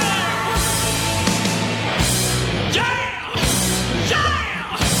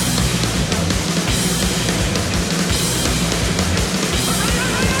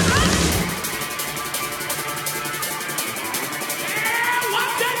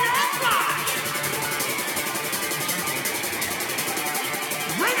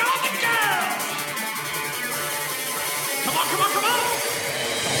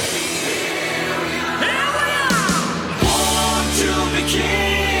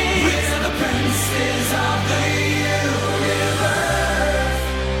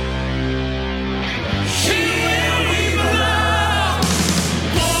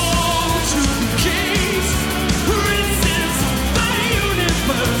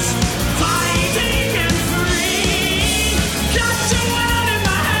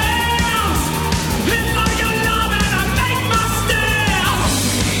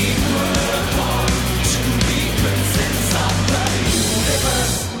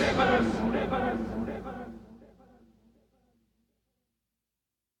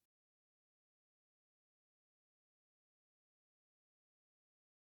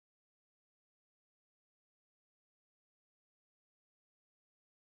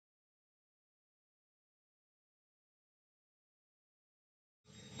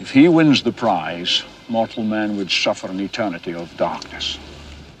If he wins the prize, mortal man would suffer an eternity of darkness.